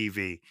off the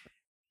TV.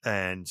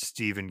 And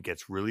Steven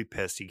gets really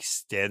pissed. He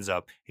stands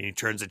up and he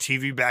turns the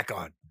TV back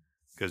on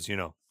because,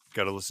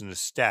 got to listen to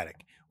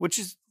static, which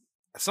is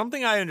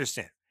something I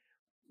understand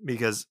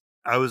because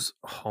I was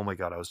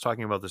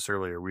talking about this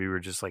earlier. We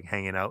were just like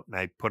hanging out and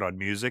I put on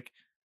music.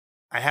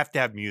 I have to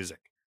have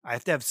music. I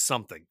have to have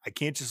something. I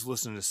can't just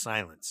listen to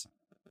silence.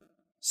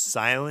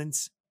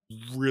 Silence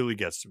really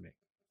gets to me.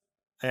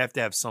 I have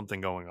to have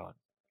something going on.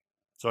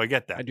 So I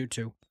get that. I do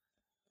too.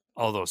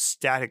 Although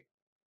static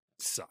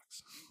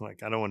sucks.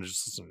 Like, I don't want to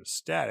just listen to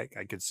static.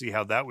 I could see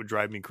how that would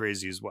drive me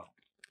crazy as well.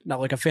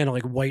 Not like a fan of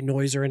like white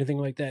noise or anything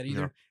like that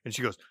either. No. And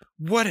she goes,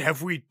 "What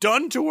have we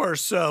done to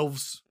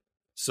ourselves?"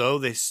 So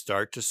they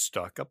start to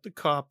stock up the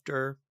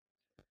copter.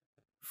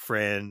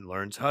 Fran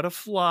learns how to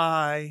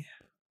fly.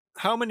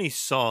 How many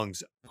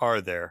songs are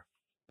there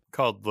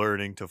called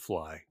Learning to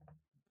Fly?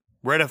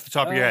 Right off the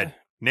top of your head.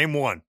 Name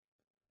one.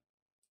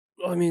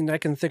 I mean, I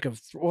can think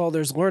of,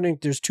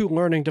 there's two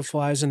learning to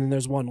flies and then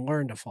there's one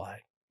learn to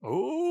fly.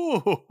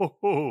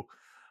 Oh,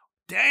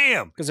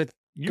 damn. Because I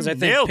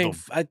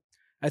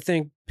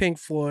think Pink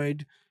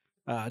Floyd,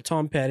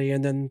 Tom Petty,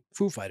 and then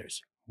Foo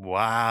Fighters.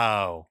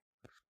 Wow.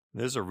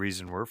 There's a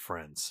reason we're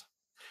friends.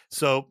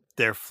 So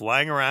they're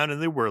flying around in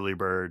the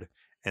Whirlybird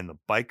and the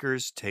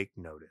bikers take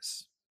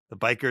notice. The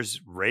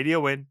bikers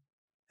radio in,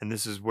 and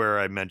this is where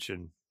I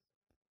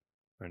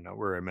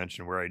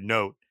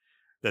note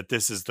that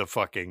this is the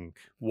fucking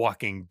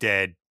Walking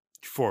Dead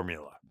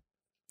formula.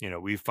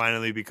 We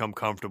finally become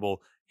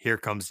comfortable. Here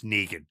comes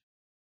Negan.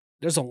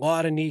 There's a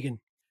lot of Negan.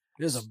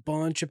 There's a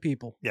bunch of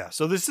people. Yeah.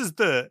 So this is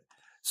the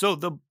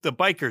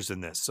bikers in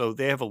this. So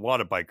they have a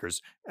lot of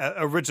bikers.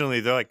 Originally,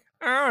 they're like,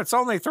 "Oh, it's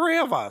only 3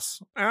 of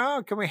us.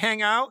 Oh, can we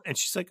hang out?" And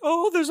she's like,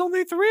 "Oh, there's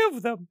only 3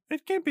 of them.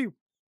 It can't be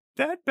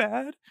that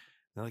bad."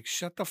 They're like,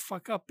 "Shut the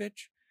fuck up,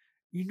 bitch.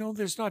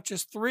 There's not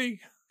just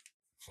 3.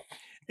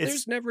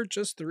 There's never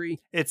just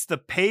 3. It's the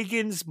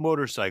Pagans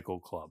Motorcycle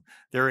Club.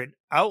 They're an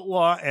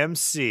outlaw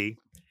MC.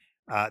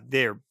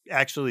 They're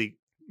actually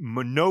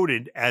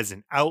noted as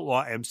an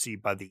outlaw MC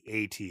by the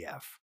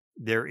ATF.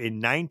 They're in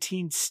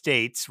 19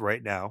 states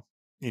right now,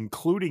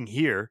 including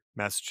here,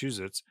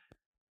 Massachusetts,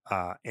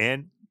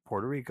 and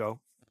Puerto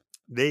Rico.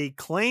 They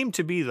claim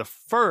to be the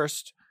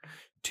first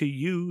to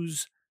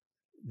use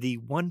the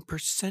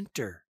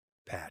 1%er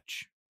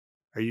patch.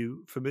 Are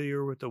you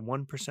familiar with the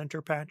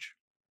 1%er patch?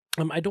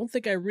 I don't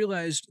think I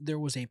realized there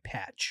was a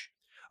patch.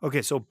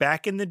 Okay, so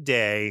back in the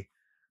day,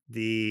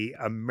 the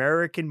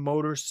American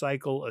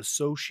Motorcycle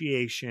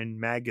Association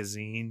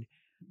magazine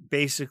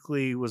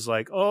basically was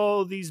like,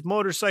 "Oh, these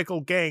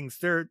motorcycle gangs,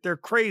 they're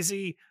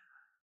crazy.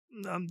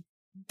 They're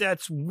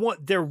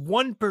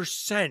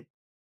 1%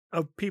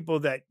 of people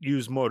that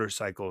use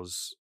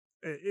motorcycles.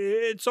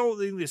 It's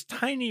only this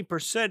tiny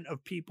percent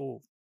of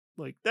people.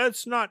 Like,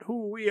 that's not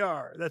who we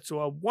are. That's the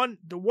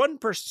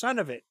 1%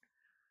 of it."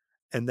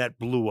 And that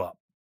blew up.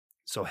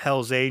 So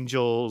Hell's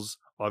Angels,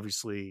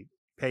 obviously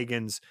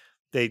Pagans,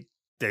 they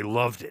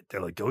loved it.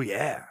 They're like, "Oh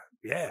yeah,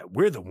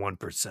 we're the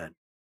 1%.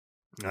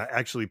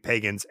 Actually,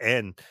 pagans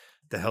and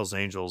the Hells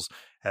Angels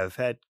have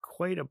had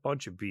quite a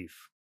bunch of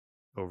beef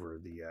over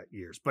the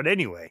years. But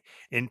anyway,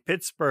 in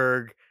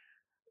Pittsburgh,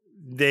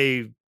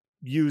 they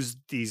used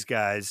these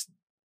guys.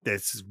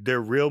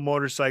 They're real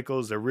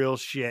motorcycles. They're real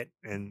shit.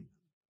 And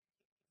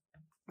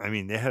I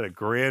mean, they had a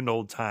grand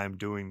old time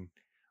doing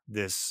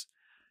this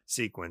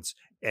sequence.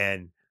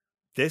 And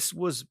this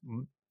was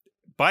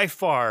by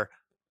far,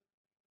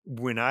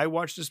 when I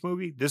watched this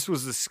movie, this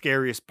was the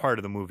scariest part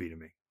of the movie to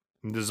me.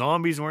 The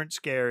zombies weren't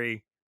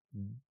scary.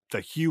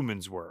 The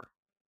humans were.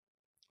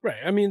 Right.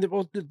 I mean,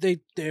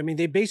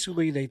 they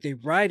basically they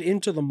ride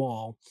into the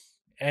mall,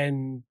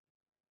 and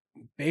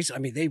basically,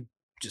 I mean, they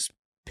just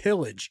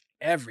pillage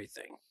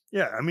everything.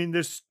 Yeah, I mean,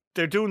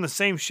 they're doing the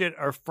same shit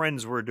our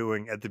friends were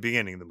doing at the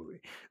beginning of the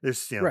movie. They're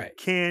stealing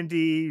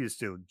candy, they're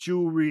stealing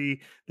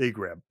jewelry, they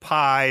grab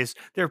pies,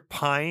 they're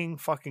pieing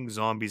fucking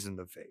zombies in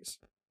the face,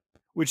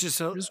 which is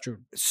so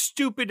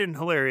stupid and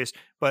hilarious.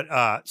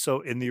 But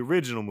so in the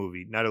original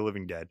movie, Night of the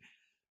Living Dead,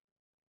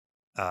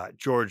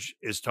 George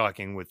is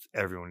talking with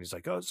everyone. He's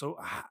like, "Oh, so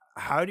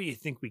how do you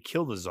think we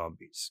kill the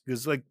zombies?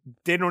 Because like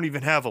they don't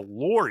even have a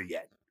lore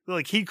yet.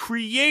 Like he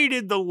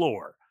created the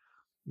lore."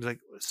 He's like,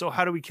 "So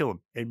how do we kill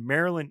him?" And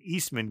Marilyn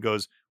Eastman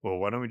goes, "Well,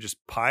 why don't we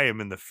just pie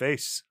him in the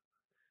face,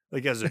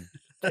 like as a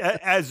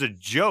as a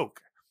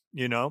joke,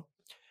 you know?"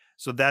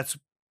 So that's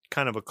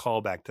kind of a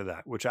callback to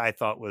that, which I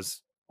thought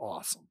was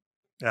awesome.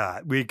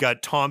 We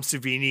got Tom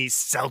Savini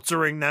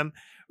seltzering them.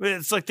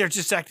 It's like they're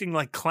just acting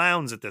like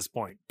clowns at this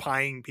point,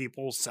 pieing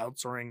people,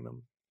 seltzering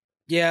them.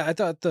 Yeah, I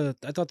thought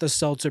the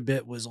seltzer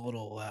bit was a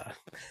little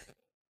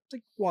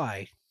like,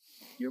 why?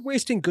 You're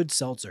wasting good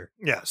seltzer.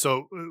 Yeah,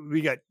 so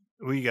we got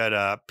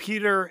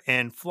Peter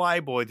and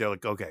Flyboy. They're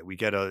like, okay, we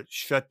gotta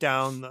shut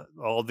down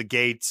all the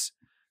gates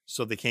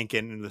so they can't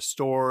get into the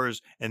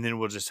stores, and then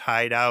we'll just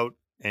hide out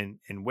and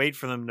wait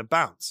for them to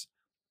bounce.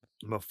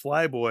 But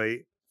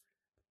Flyboy,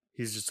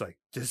 he's just like,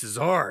 this is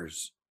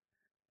ours.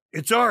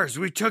 It's ours.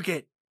 We took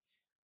it.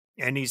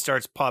 And he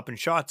starts popping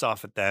shots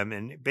off at them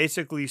and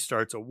basically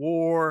starts a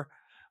war.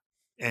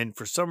 And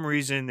for some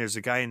reason, there's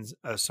a guy in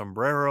a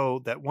sombrero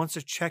that wants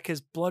to check his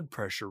blood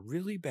pressure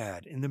really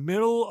bad in the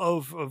middle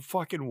of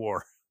fucking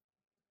war.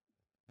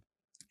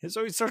 And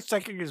so he starts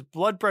checking his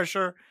blood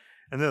pressure.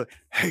 And they're like,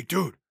 "Hey,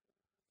 dude,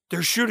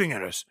 they're shooting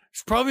at us.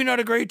 It's probably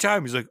not a great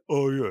time." He's like,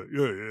 "Oh,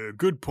 yeah,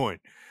 good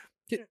point."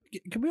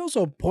 Can we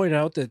also point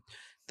out that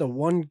the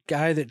one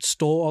guy that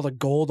stole all the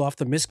gold off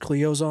the Miss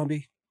Cleo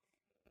zombie?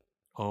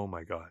 Oh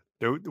my God.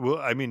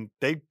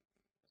 They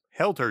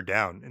held her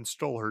down and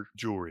stole her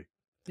jewelry.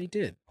 They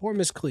did. Poor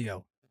Miss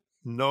Cleo.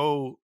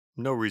 No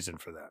reason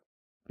for that.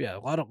 Yeah, a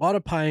lot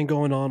of pieing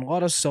going on, a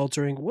lot of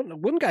seltzering.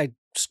 One guy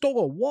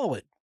stole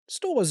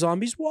a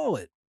zombie's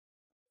wallet.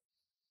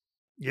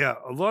 Yeah,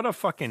 a lot of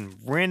fucking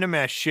random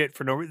ass shit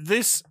for no reason.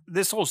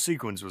 This whole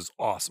sequence was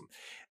awesome.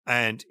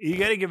 And you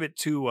got to give it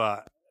to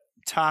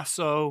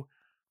Tasso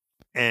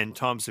and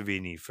Tom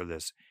Savini for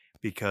this,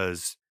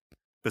 because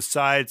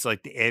besides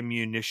like the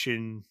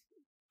ammunition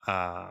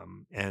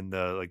and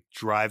the like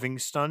driving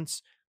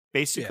stunts,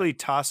 basically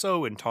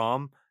Tasso and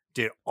Tom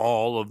did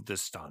all of the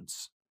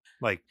stunts.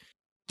 Like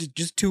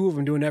just two of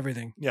them doing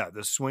everything. Yeah,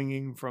 the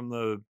swinging from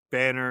the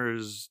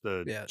banners,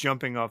 the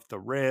jumping off the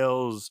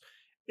rails.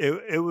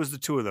 It was the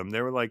two of them.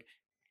 They were like,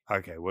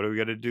 "Okay, what are we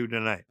gonna do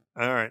tonight?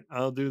 All right,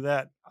 I'll do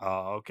that.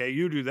 Okay,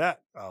 you do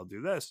that. I'll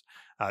do this."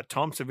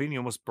 Tom Savini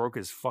almost broke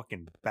his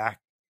fucking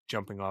back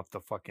jumping off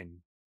the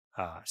fucking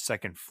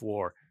second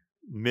floor.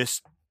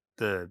 Missed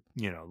the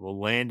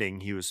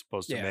landing he was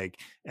supposed to make.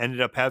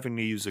 Ended up having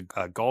to use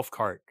a golf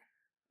cart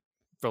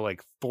for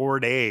like 4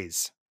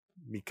 days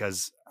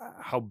because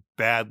how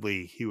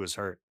badly he was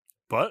hurt.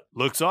 But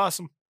looks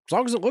awesome as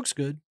long as it looks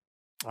good.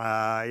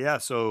 Yeah.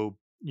 So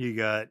you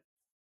got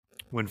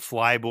when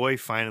Flyboy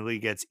finally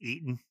gets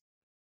eaten,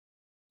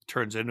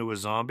 turns into a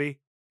zombie.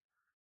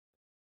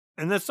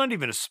 And that's not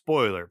even a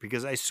spoiler,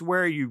 because I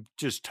swear you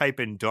just type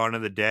in Dawn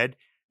of the Dead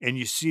and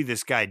you see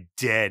this guy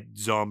dead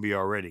zombie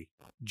already.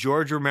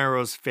 George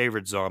Romero's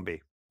favorite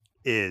zombie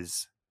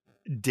is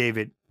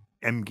David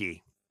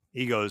Emge.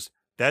 He goes,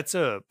 "That's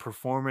a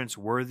performance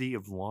worthy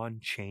of Lon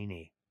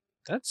Chaney."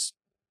 That's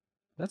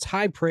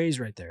high praise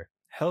right there.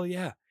 Hell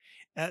yeah.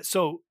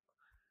 So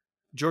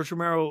George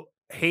Romero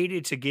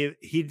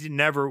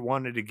never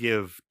wanted to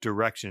give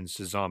directions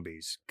to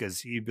zombies,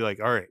 because he'd be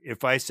like, "All right,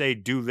 if I say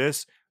do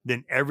this,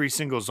 then every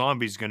single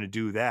zombie is going to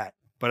do that.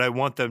 But I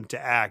want them to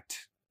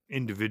act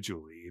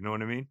individually." You know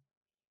what I mean?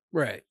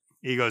 Right.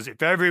 He goes,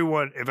 if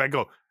I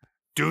go,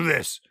 "Do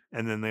this,"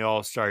 and then they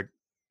all start,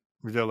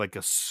 they're like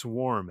a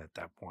swarm at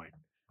that point.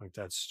 Like,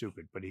 that's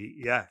stupid. But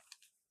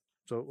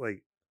so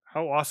like,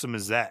 how awesome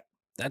is that?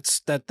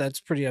 That's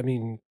pretty,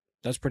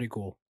 that's pretty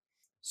cool.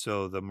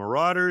 So the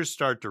Marauders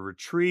start to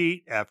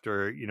retreat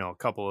after, a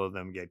couple of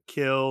them get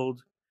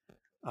killed.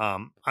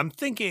 I'm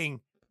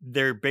thinking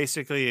they're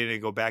basically going to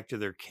go back to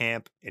their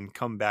camp and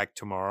come back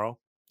tomorrow.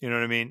 You know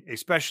what I mean?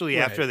 Especially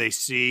after they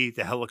see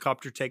the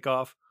helicopter take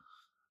off.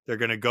 They're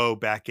going to go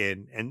back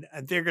in and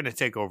they're going to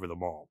take over the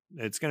mall.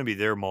 It's going to be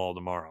their mall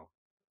tomorrow.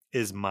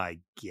 is my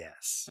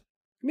guess.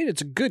 I mean,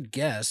 it's a good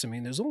guess. I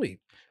mean, there's only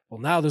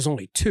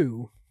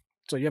 2.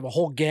 So you have a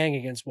whole gang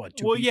against what?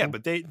 2 Well, people? yeah,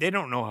 but they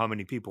don't know how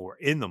many people were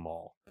in the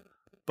mall.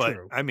 But,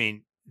 True. I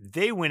mean,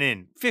 they went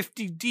in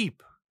 50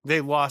 deep.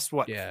 They lost,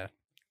 what, Yeah.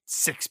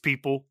 6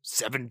 people,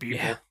 7 people?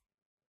 Yeah.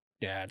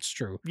 Yeah, it's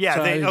true. Yeah,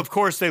 So of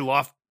course they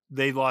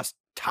lost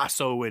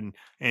Tasso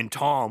and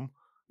Tom.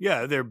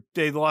 Yeah,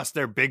 they lost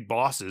their big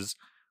bosses.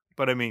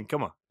 But, I mean,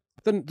 come on.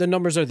 the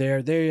numbers are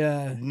there.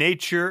 They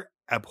Nature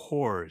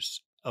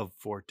abhors of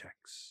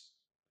vortex.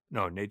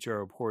 No,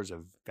 nature abhors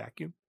of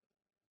vacuum.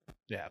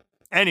 yeah.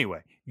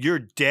 Anyway, you're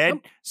dead.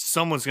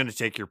 Someone's going to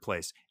take your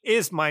place,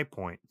 is my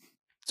point.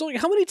 So like,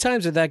 how many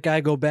times did that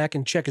guy go back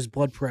and check his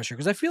blood pressure?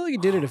 Because I feel like he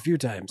did it a few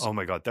times. Oh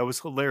my God, that was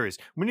hilarious.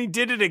 When he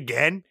did it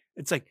again,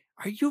 it's like,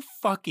 are you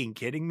fucking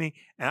kidding me?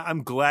 And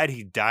I'm glad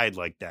he died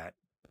like that.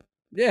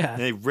 Yeah.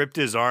 And they ripped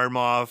his arm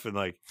off and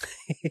like,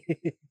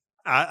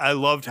 I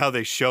loved how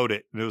they showed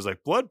it. And it was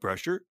like, blood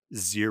pressure,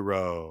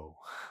 0.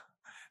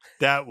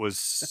 That was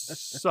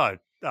such,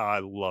 I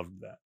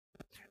loved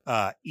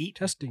that. Eat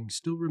Testing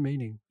still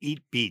remaining.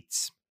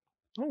 beets.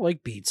 I don't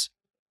like beets.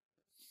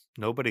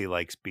 Nobody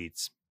likes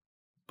beets.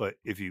 But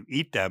if you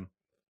eat them,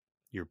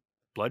 your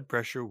blood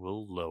pressure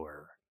will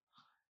lower.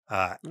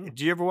 Did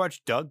you ever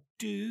watch Doug?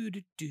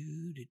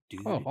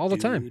 Oh, all the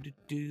time.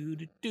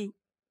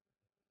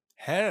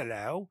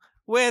 Hello,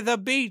 we're the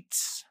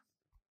Beats.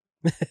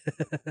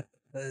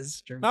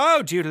 That's true.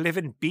 Oh, do you live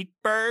in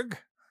Beatburg?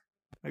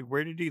 Like,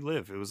 where did he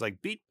live? It was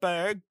like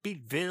Beatburg,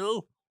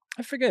 Beatville.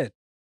 I forget.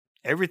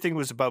 Everything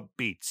was about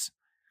beets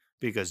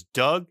because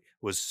Doug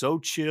was so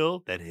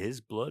chill that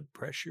his blood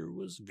pressure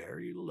was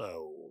very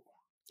low.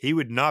 He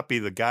would not be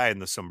the guy in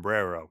the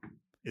sombrero,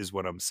 is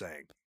what I'm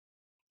saying.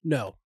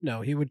 No,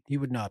 he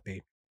would not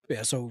be.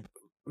 Yeah, so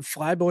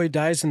Flyboy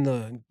dies in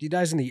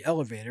the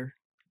elevator.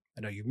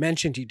 I know you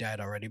mentioned he died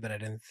already, but I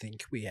didn't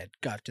think we had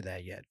got to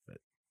that yet. But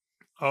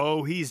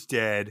Oh, he's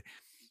dead.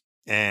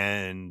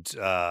 And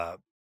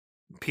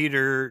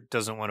Peter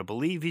doesn't want to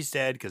believe he's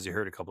dead because he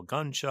heard a couple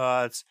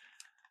gunshots.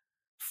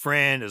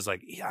 Fran is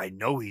like, yeah, I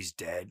know he's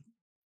dead.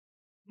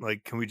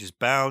 Like, can we just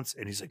bounce?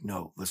 And he's like,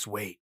 no, let's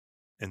wait.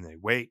 And they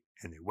wait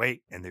and they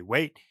wait and they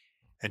wait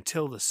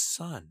until the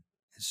sun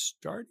is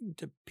starting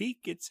to peek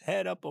its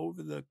head up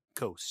over the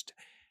coast.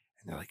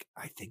 And they're like,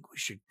 I think we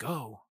should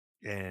go.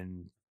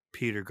 And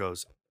Peter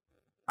goes,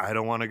 I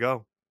don't want to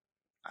go.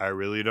 I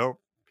really don't.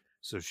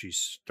 So she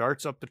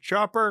starts up the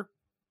chopper.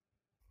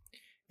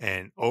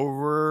 And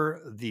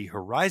over the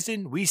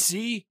horizon, we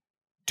see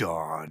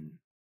dawn.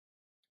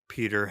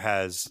 Peter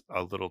has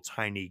a little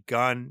tiny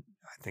gun.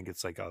 I think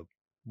it's like a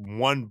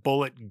 1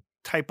 bullet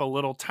type of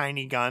little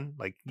tiny gun.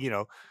 Like,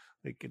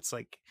 like it's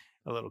like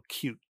a little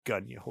cute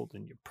gun you hold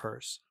in your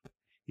purse.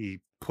 He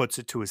puts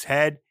it to his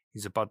head.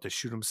 He's about to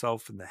shoot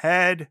himself in the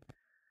head.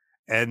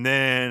 And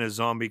then a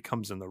zombie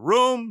comes in the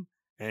room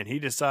and he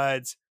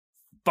decides,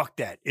 fuck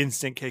that.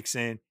 Instinct kicks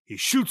in. He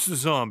shoots the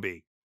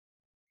zombie.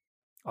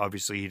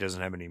 Obviously, he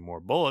doesn't have any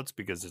more bullets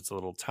because it's a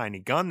little tiny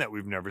gun that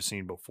we've never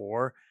seen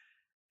before.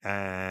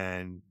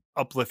 And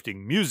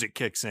uplifting music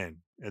kicks in.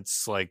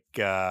 It's like,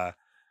 Eye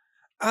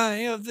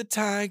of the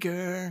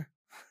Tiger,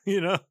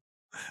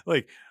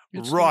 like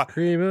it's rock,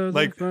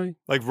 like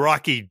like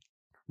Rocky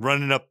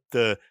running up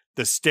the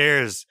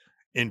stairs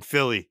in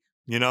Philly,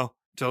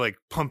 to like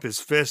pump his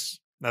fists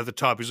at the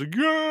top. He's like,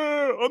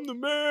 yeah, I'm the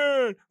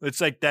man.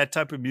 It's like that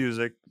type of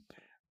music.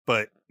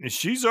 But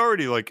she's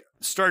already like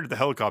started the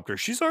helicopter.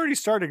 She's already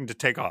starting to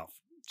take off.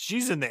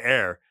 She's in the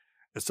air.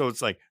 And so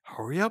it's like,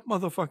 hurry up,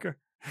 motherfucker.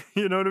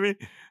 You know what I mean?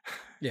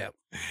 Yeah.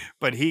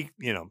 But he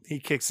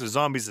kicks the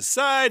zombies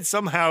aside.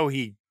 Somehow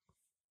he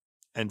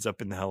ends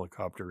up in the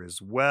helicopter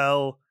as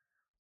well.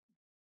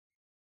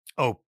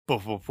 Oh, but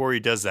before he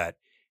does that,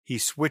 he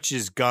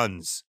switches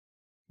guns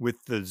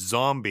with the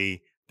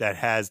zombie that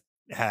has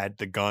had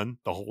the gun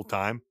the whole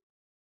time.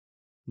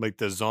 Like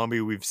the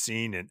zombie we've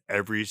seen in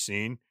every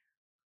scene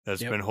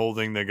that's been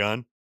holding the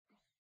gun.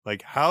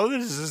 Like, how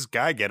does this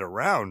guy get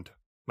around?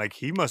 Like,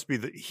 he must be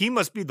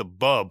the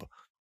bub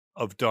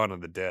of Dawn of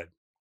the Dead.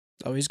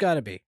 Oh, he's got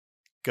to be.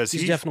 Because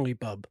he's definitely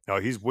bub. Oh,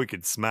 he's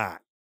wicked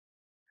smart.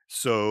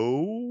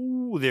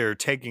 So they're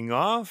taking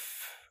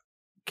off.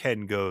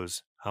 Ken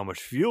goes, how much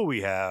fuel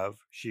we have?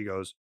 She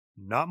goes,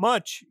 not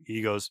much.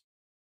 He goes,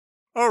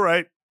 all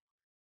right.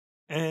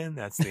 And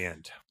that's the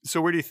end.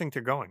 So where do you think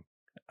they're going?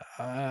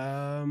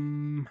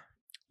 Well,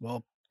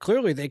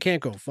 clearly they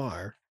can't go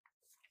far.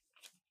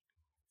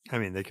 I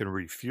mean, they can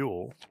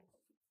refuel.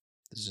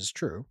 This is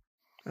true.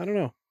 I don't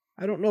know.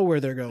 I don't know where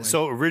they're going.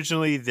 So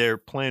originally their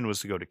plan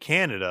was to go to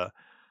Canada.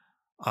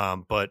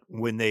 But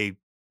when they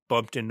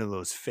bumped into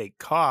those fake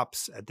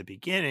cops at the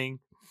beginning,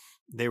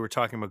 they were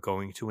talking about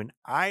going to an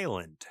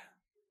island,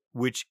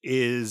 which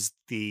is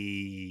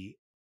the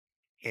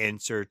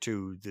answer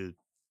to the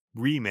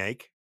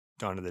remake,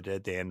 Dawn of the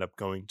Dead. They end up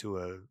going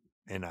to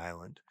an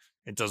island.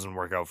 It doesn't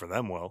work out for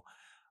them well.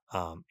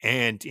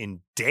 And in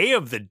Day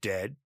of the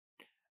Dead,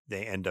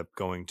 they end up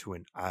going to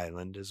an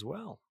island as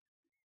well.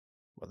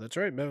 Well, that's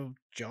right. No,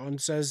 John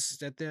says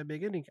at the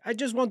beginning, I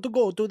just want to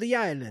go to the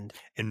island.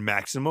 In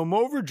Maximum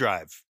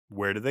Overdrive,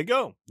 where do they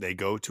go? They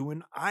go to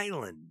an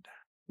island.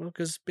 Well,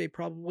 because they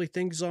probably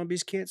think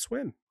zombies can't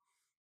swim.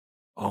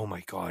 Oh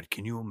my God,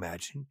 can you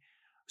imagine?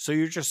 So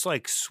you're just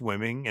like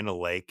swimming in a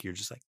lake. You're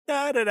just like,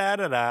 da da da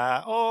da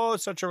da. Oh,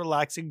 such a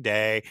relaxing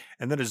day.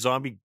 And then a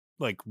zombie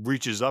like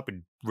reaches up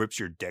and rips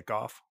your dick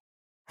off.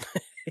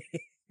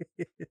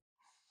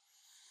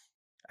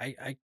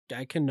 I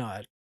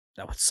cannot.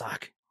 That would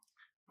suck.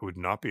 It would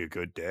not be a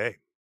good day.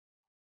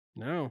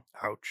 No.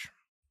 Ouch.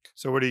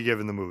 So what are you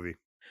giving the movie?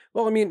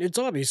 Well, I mean, it's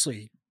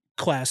obviously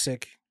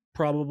classic.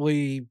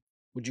 Probably,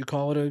 would you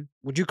call it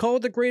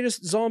the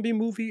greatest zombie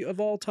movie of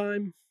all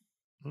time?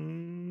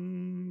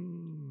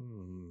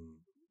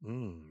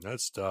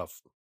 That's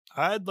tough.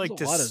 I'd like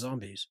There's a lot of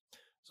zombies.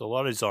 There's a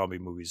lot of zombie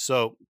movies.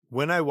 So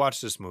when I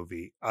watched this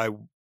movie, I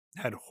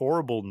had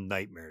horrible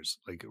nightmares,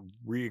 like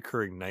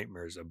reoccurring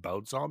nightmares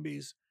about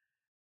zombies.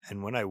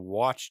 And when I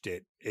watched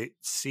it, it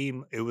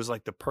was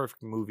like the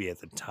perfect movie at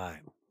the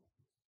time.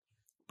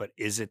 But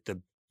is it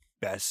the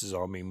best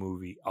zombie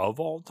movie of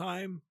all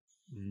time?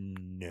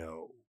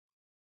 No.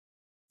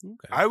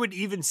 Okay. I would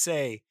even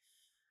say,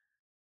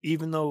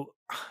 even though,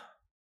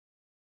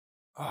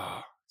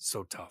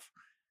 so tough.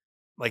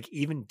 Like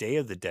even Day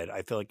of the Dead,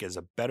 I feel like is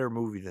a better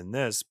movie than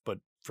this, but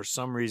for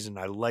some reason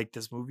I like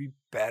this movie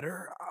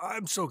better.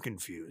 I'm so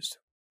confused.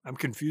 I'm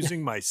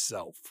confusing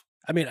myself.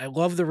 I mean, I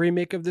love the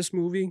remake of this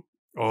movie.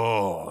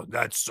 Oh,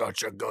 that's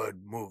such a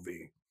good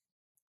movie.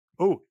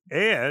 Oh,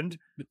 and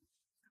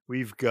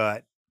we've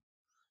got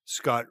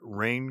Scott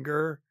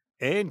Rainger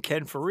and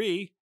Ken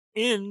Faree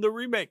in the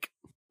remake.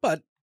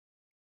 But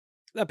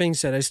that being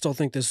said, I still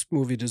think this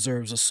movie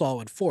deserves a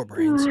solid 4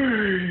 brains.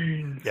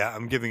 Yeah,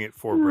 I'm giving it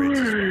 4 brains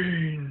as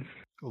well.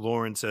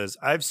 Lauren says,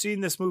 I've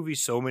seen this movie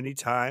so many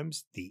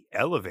times. The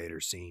elevator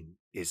scene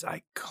is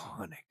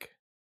iconic.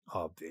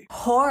 Obvi.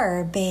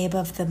 Horror babe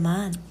of the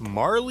month.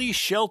 Marley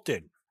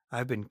Shelton.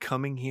 I've been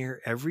coming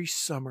here every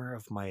summer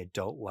of my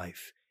adult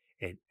life,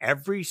 and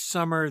every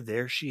summer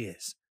there she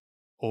is,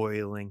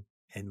 oiling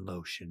and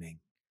lotioning,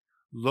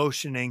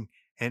 lotioning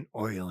and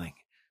oiling,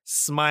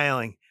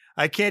 smiling.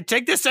 I can't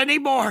take this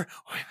anymore.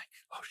 Oiling,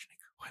 lotioning,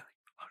 oiling.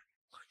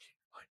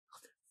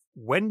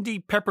 Wendy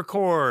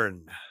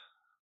Peppercorn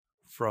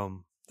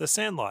from The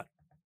Sandlot.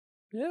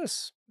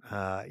 Yes.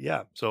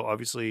 Yeah. So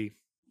obviously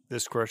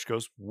this crush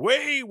goes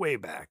way, way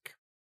back.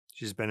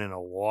 She's been in a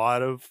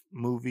lot of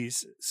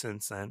movies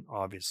since then,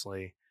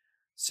 obviously.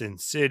 Sin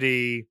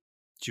City.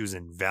 She was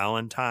in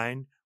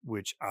Valentine,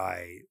 which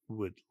I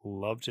would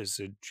love to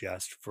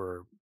suggest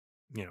for,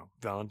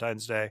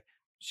 Valentine's Day.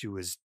 She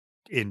was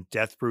in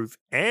Death Proof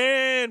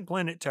and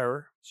Planet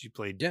Terror. She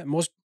played. Yeah,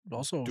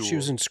 she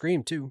was in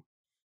Scream 2.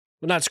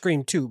 Well, not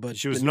Scream 2, but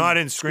she was not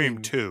in Scream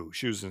 2.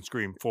 She was in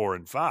Scream 4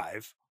 and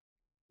 5.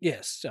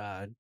 Yes.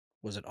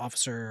 Was it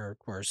Officer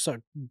or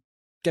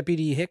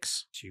Deputy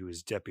Hicks? She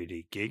was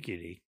Deputy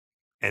Giggity.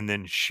 And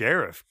then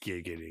Sheriff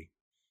Giggity.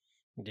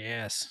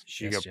 Yes.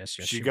 She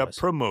she got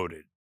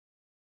promoted.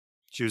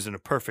 She was in A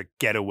Perfect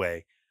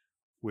Getaway,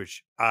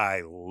 which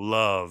I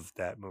love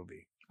that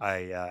movie.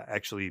 I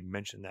actually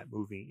mentioned that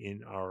movie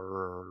in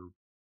our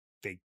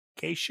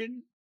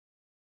vacation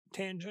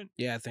tangent.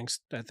 Yeah, I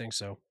think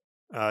so.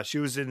 She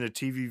was in the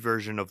TV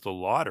version of The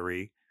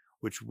Lottery,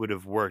 which would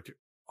have worked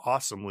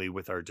awesomely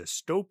with our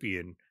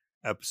dystopian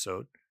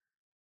episode.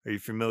 Are you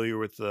familiar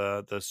with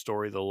the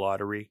story, The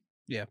Lottery?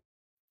 Yeah.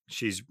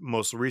 She's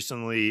most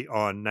recently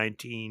on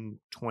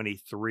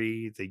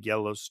 1923, the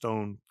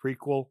Yellowstone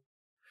prequel.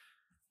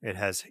 It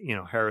has,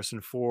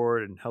 Harrison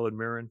Ford and Helen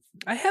Mirren.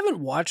 I haven't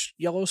watched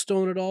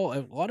Yellowstone at all.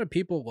 A lot of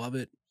people love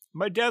it.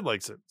 My dad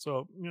likes it.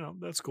 So,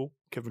 that's cool.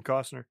 Kevin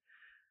Costner.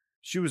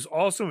 She was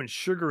also in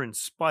Sugar and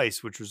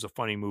Spice, which was a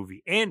funny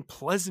movie, and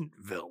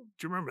Pleasantville.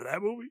 Do you remember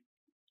that movie?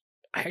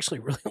 I actually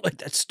really like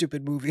that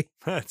stupid movie.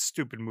 That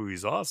stupid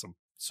movie's awesome.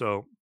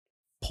 So,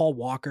 Paul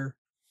Walker.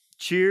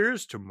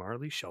 Cheers to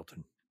Marley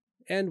Shelton.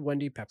 And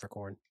Wendy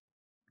Peppercorn.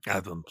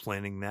 I've been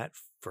planning that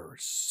for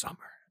summer.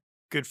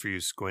 Good for you,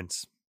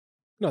 Squints.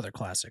 Another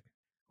classic.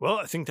 Well,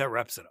 I think that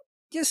wraps it up.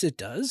 Yes, it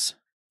does.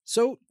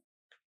 So,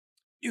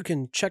 you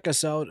can check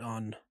us out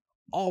on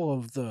all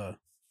of the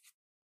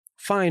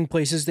fine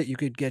places that you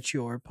could get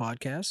your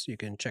podcasts. You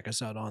can check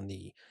us out on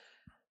the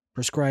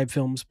Prescribed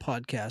Films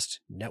Podcast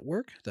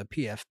Network, the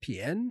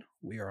PFPN.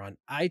 We are on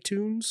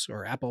iTunes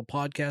or Apple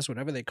Podcasts,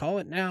 whatever they call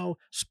it now,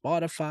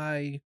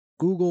 Spotify,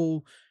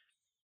 Google,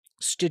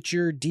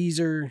 Stitcher,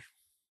 Deezer,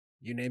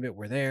 you name it,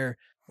 we're there.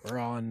 We're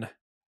on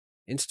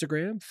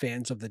Instagram,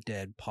 Fans of the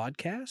Dead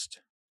Podcast.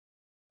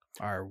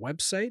 Our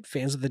website,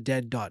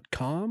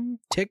 fansofthedead.com.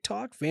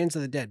 TikTok, Fans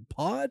of the Dead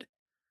Pod.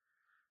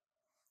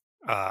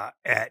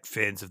 At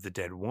Fans of the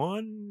Dead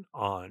 1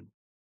 on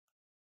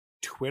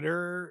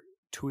Twitter.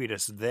 Tweet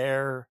us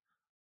there.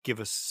 Give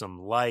us some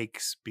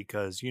likes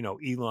because,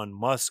 Elon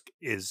Musk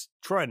is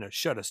trying to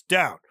shut us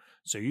down.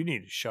 So you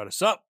need to shut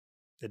us up.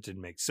 That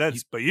didn't make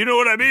sense, but you know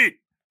what I mean.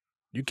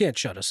 You can't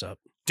shut us up.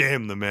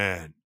 Damn the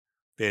man.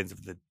 Fans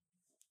of the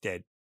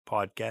Dead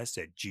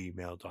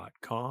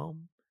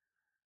filmspodcast@gmail.com.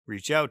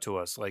 Reach out to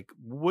us. Like,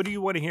 what do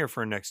you want to hear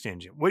for our next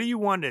tangent? What do you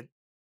want to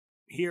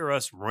hear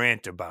us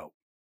rant about?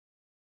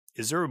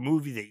 Is there a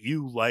movie that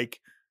you like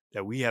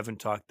that we haven't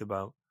talked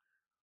about?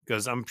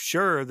 Because I'm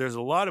sure there's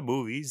a lot of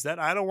movies that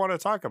I don't want to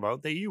talk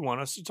about that you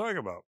want us to talk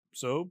about.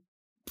 So,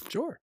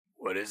 Sure.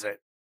 what is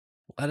it?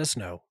 Let us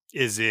know.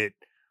 Is it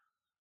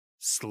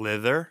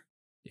Slither?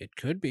 It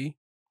could be.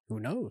 Who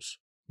knows?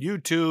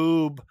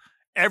 YouTube,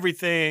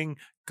 everything.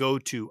 Go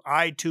to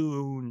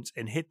iTunes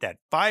and hit that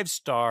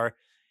 5-star.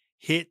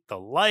 Hit the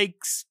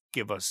likes.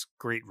 Give us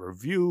great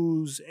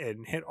reviews.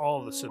 And hit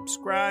all the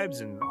subscribes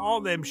and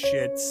all them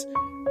shits.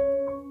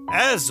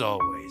 As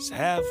always,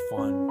 have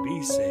fun.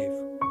 Be safe.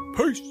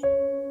 Peace.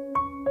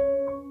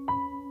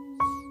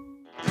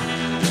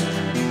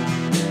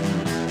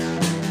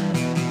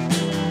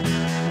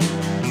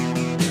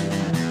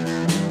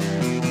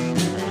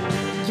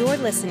 You're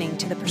listening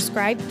to the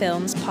Prescribed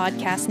Films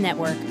Podcast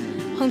Network,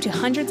 home to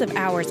hundreds of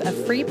hours of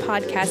free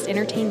podcast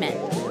entertainment.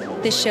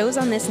 The shows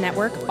on this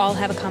network all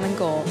have a common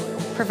goal,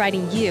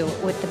 providing you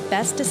with the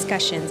best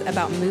discussions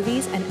about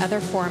movies and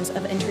other forms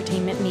of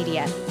entertainment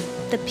media.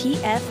 The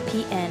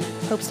PFPN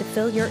hopes to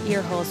fill your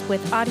earholes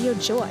with audio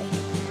joy.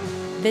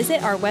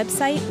 Visit our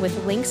website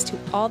with links to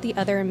all the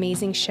other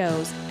amazing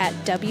shows at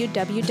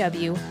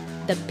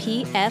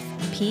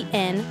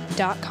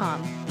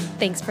www.thepfpn.com.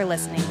 Thanks for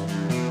listening.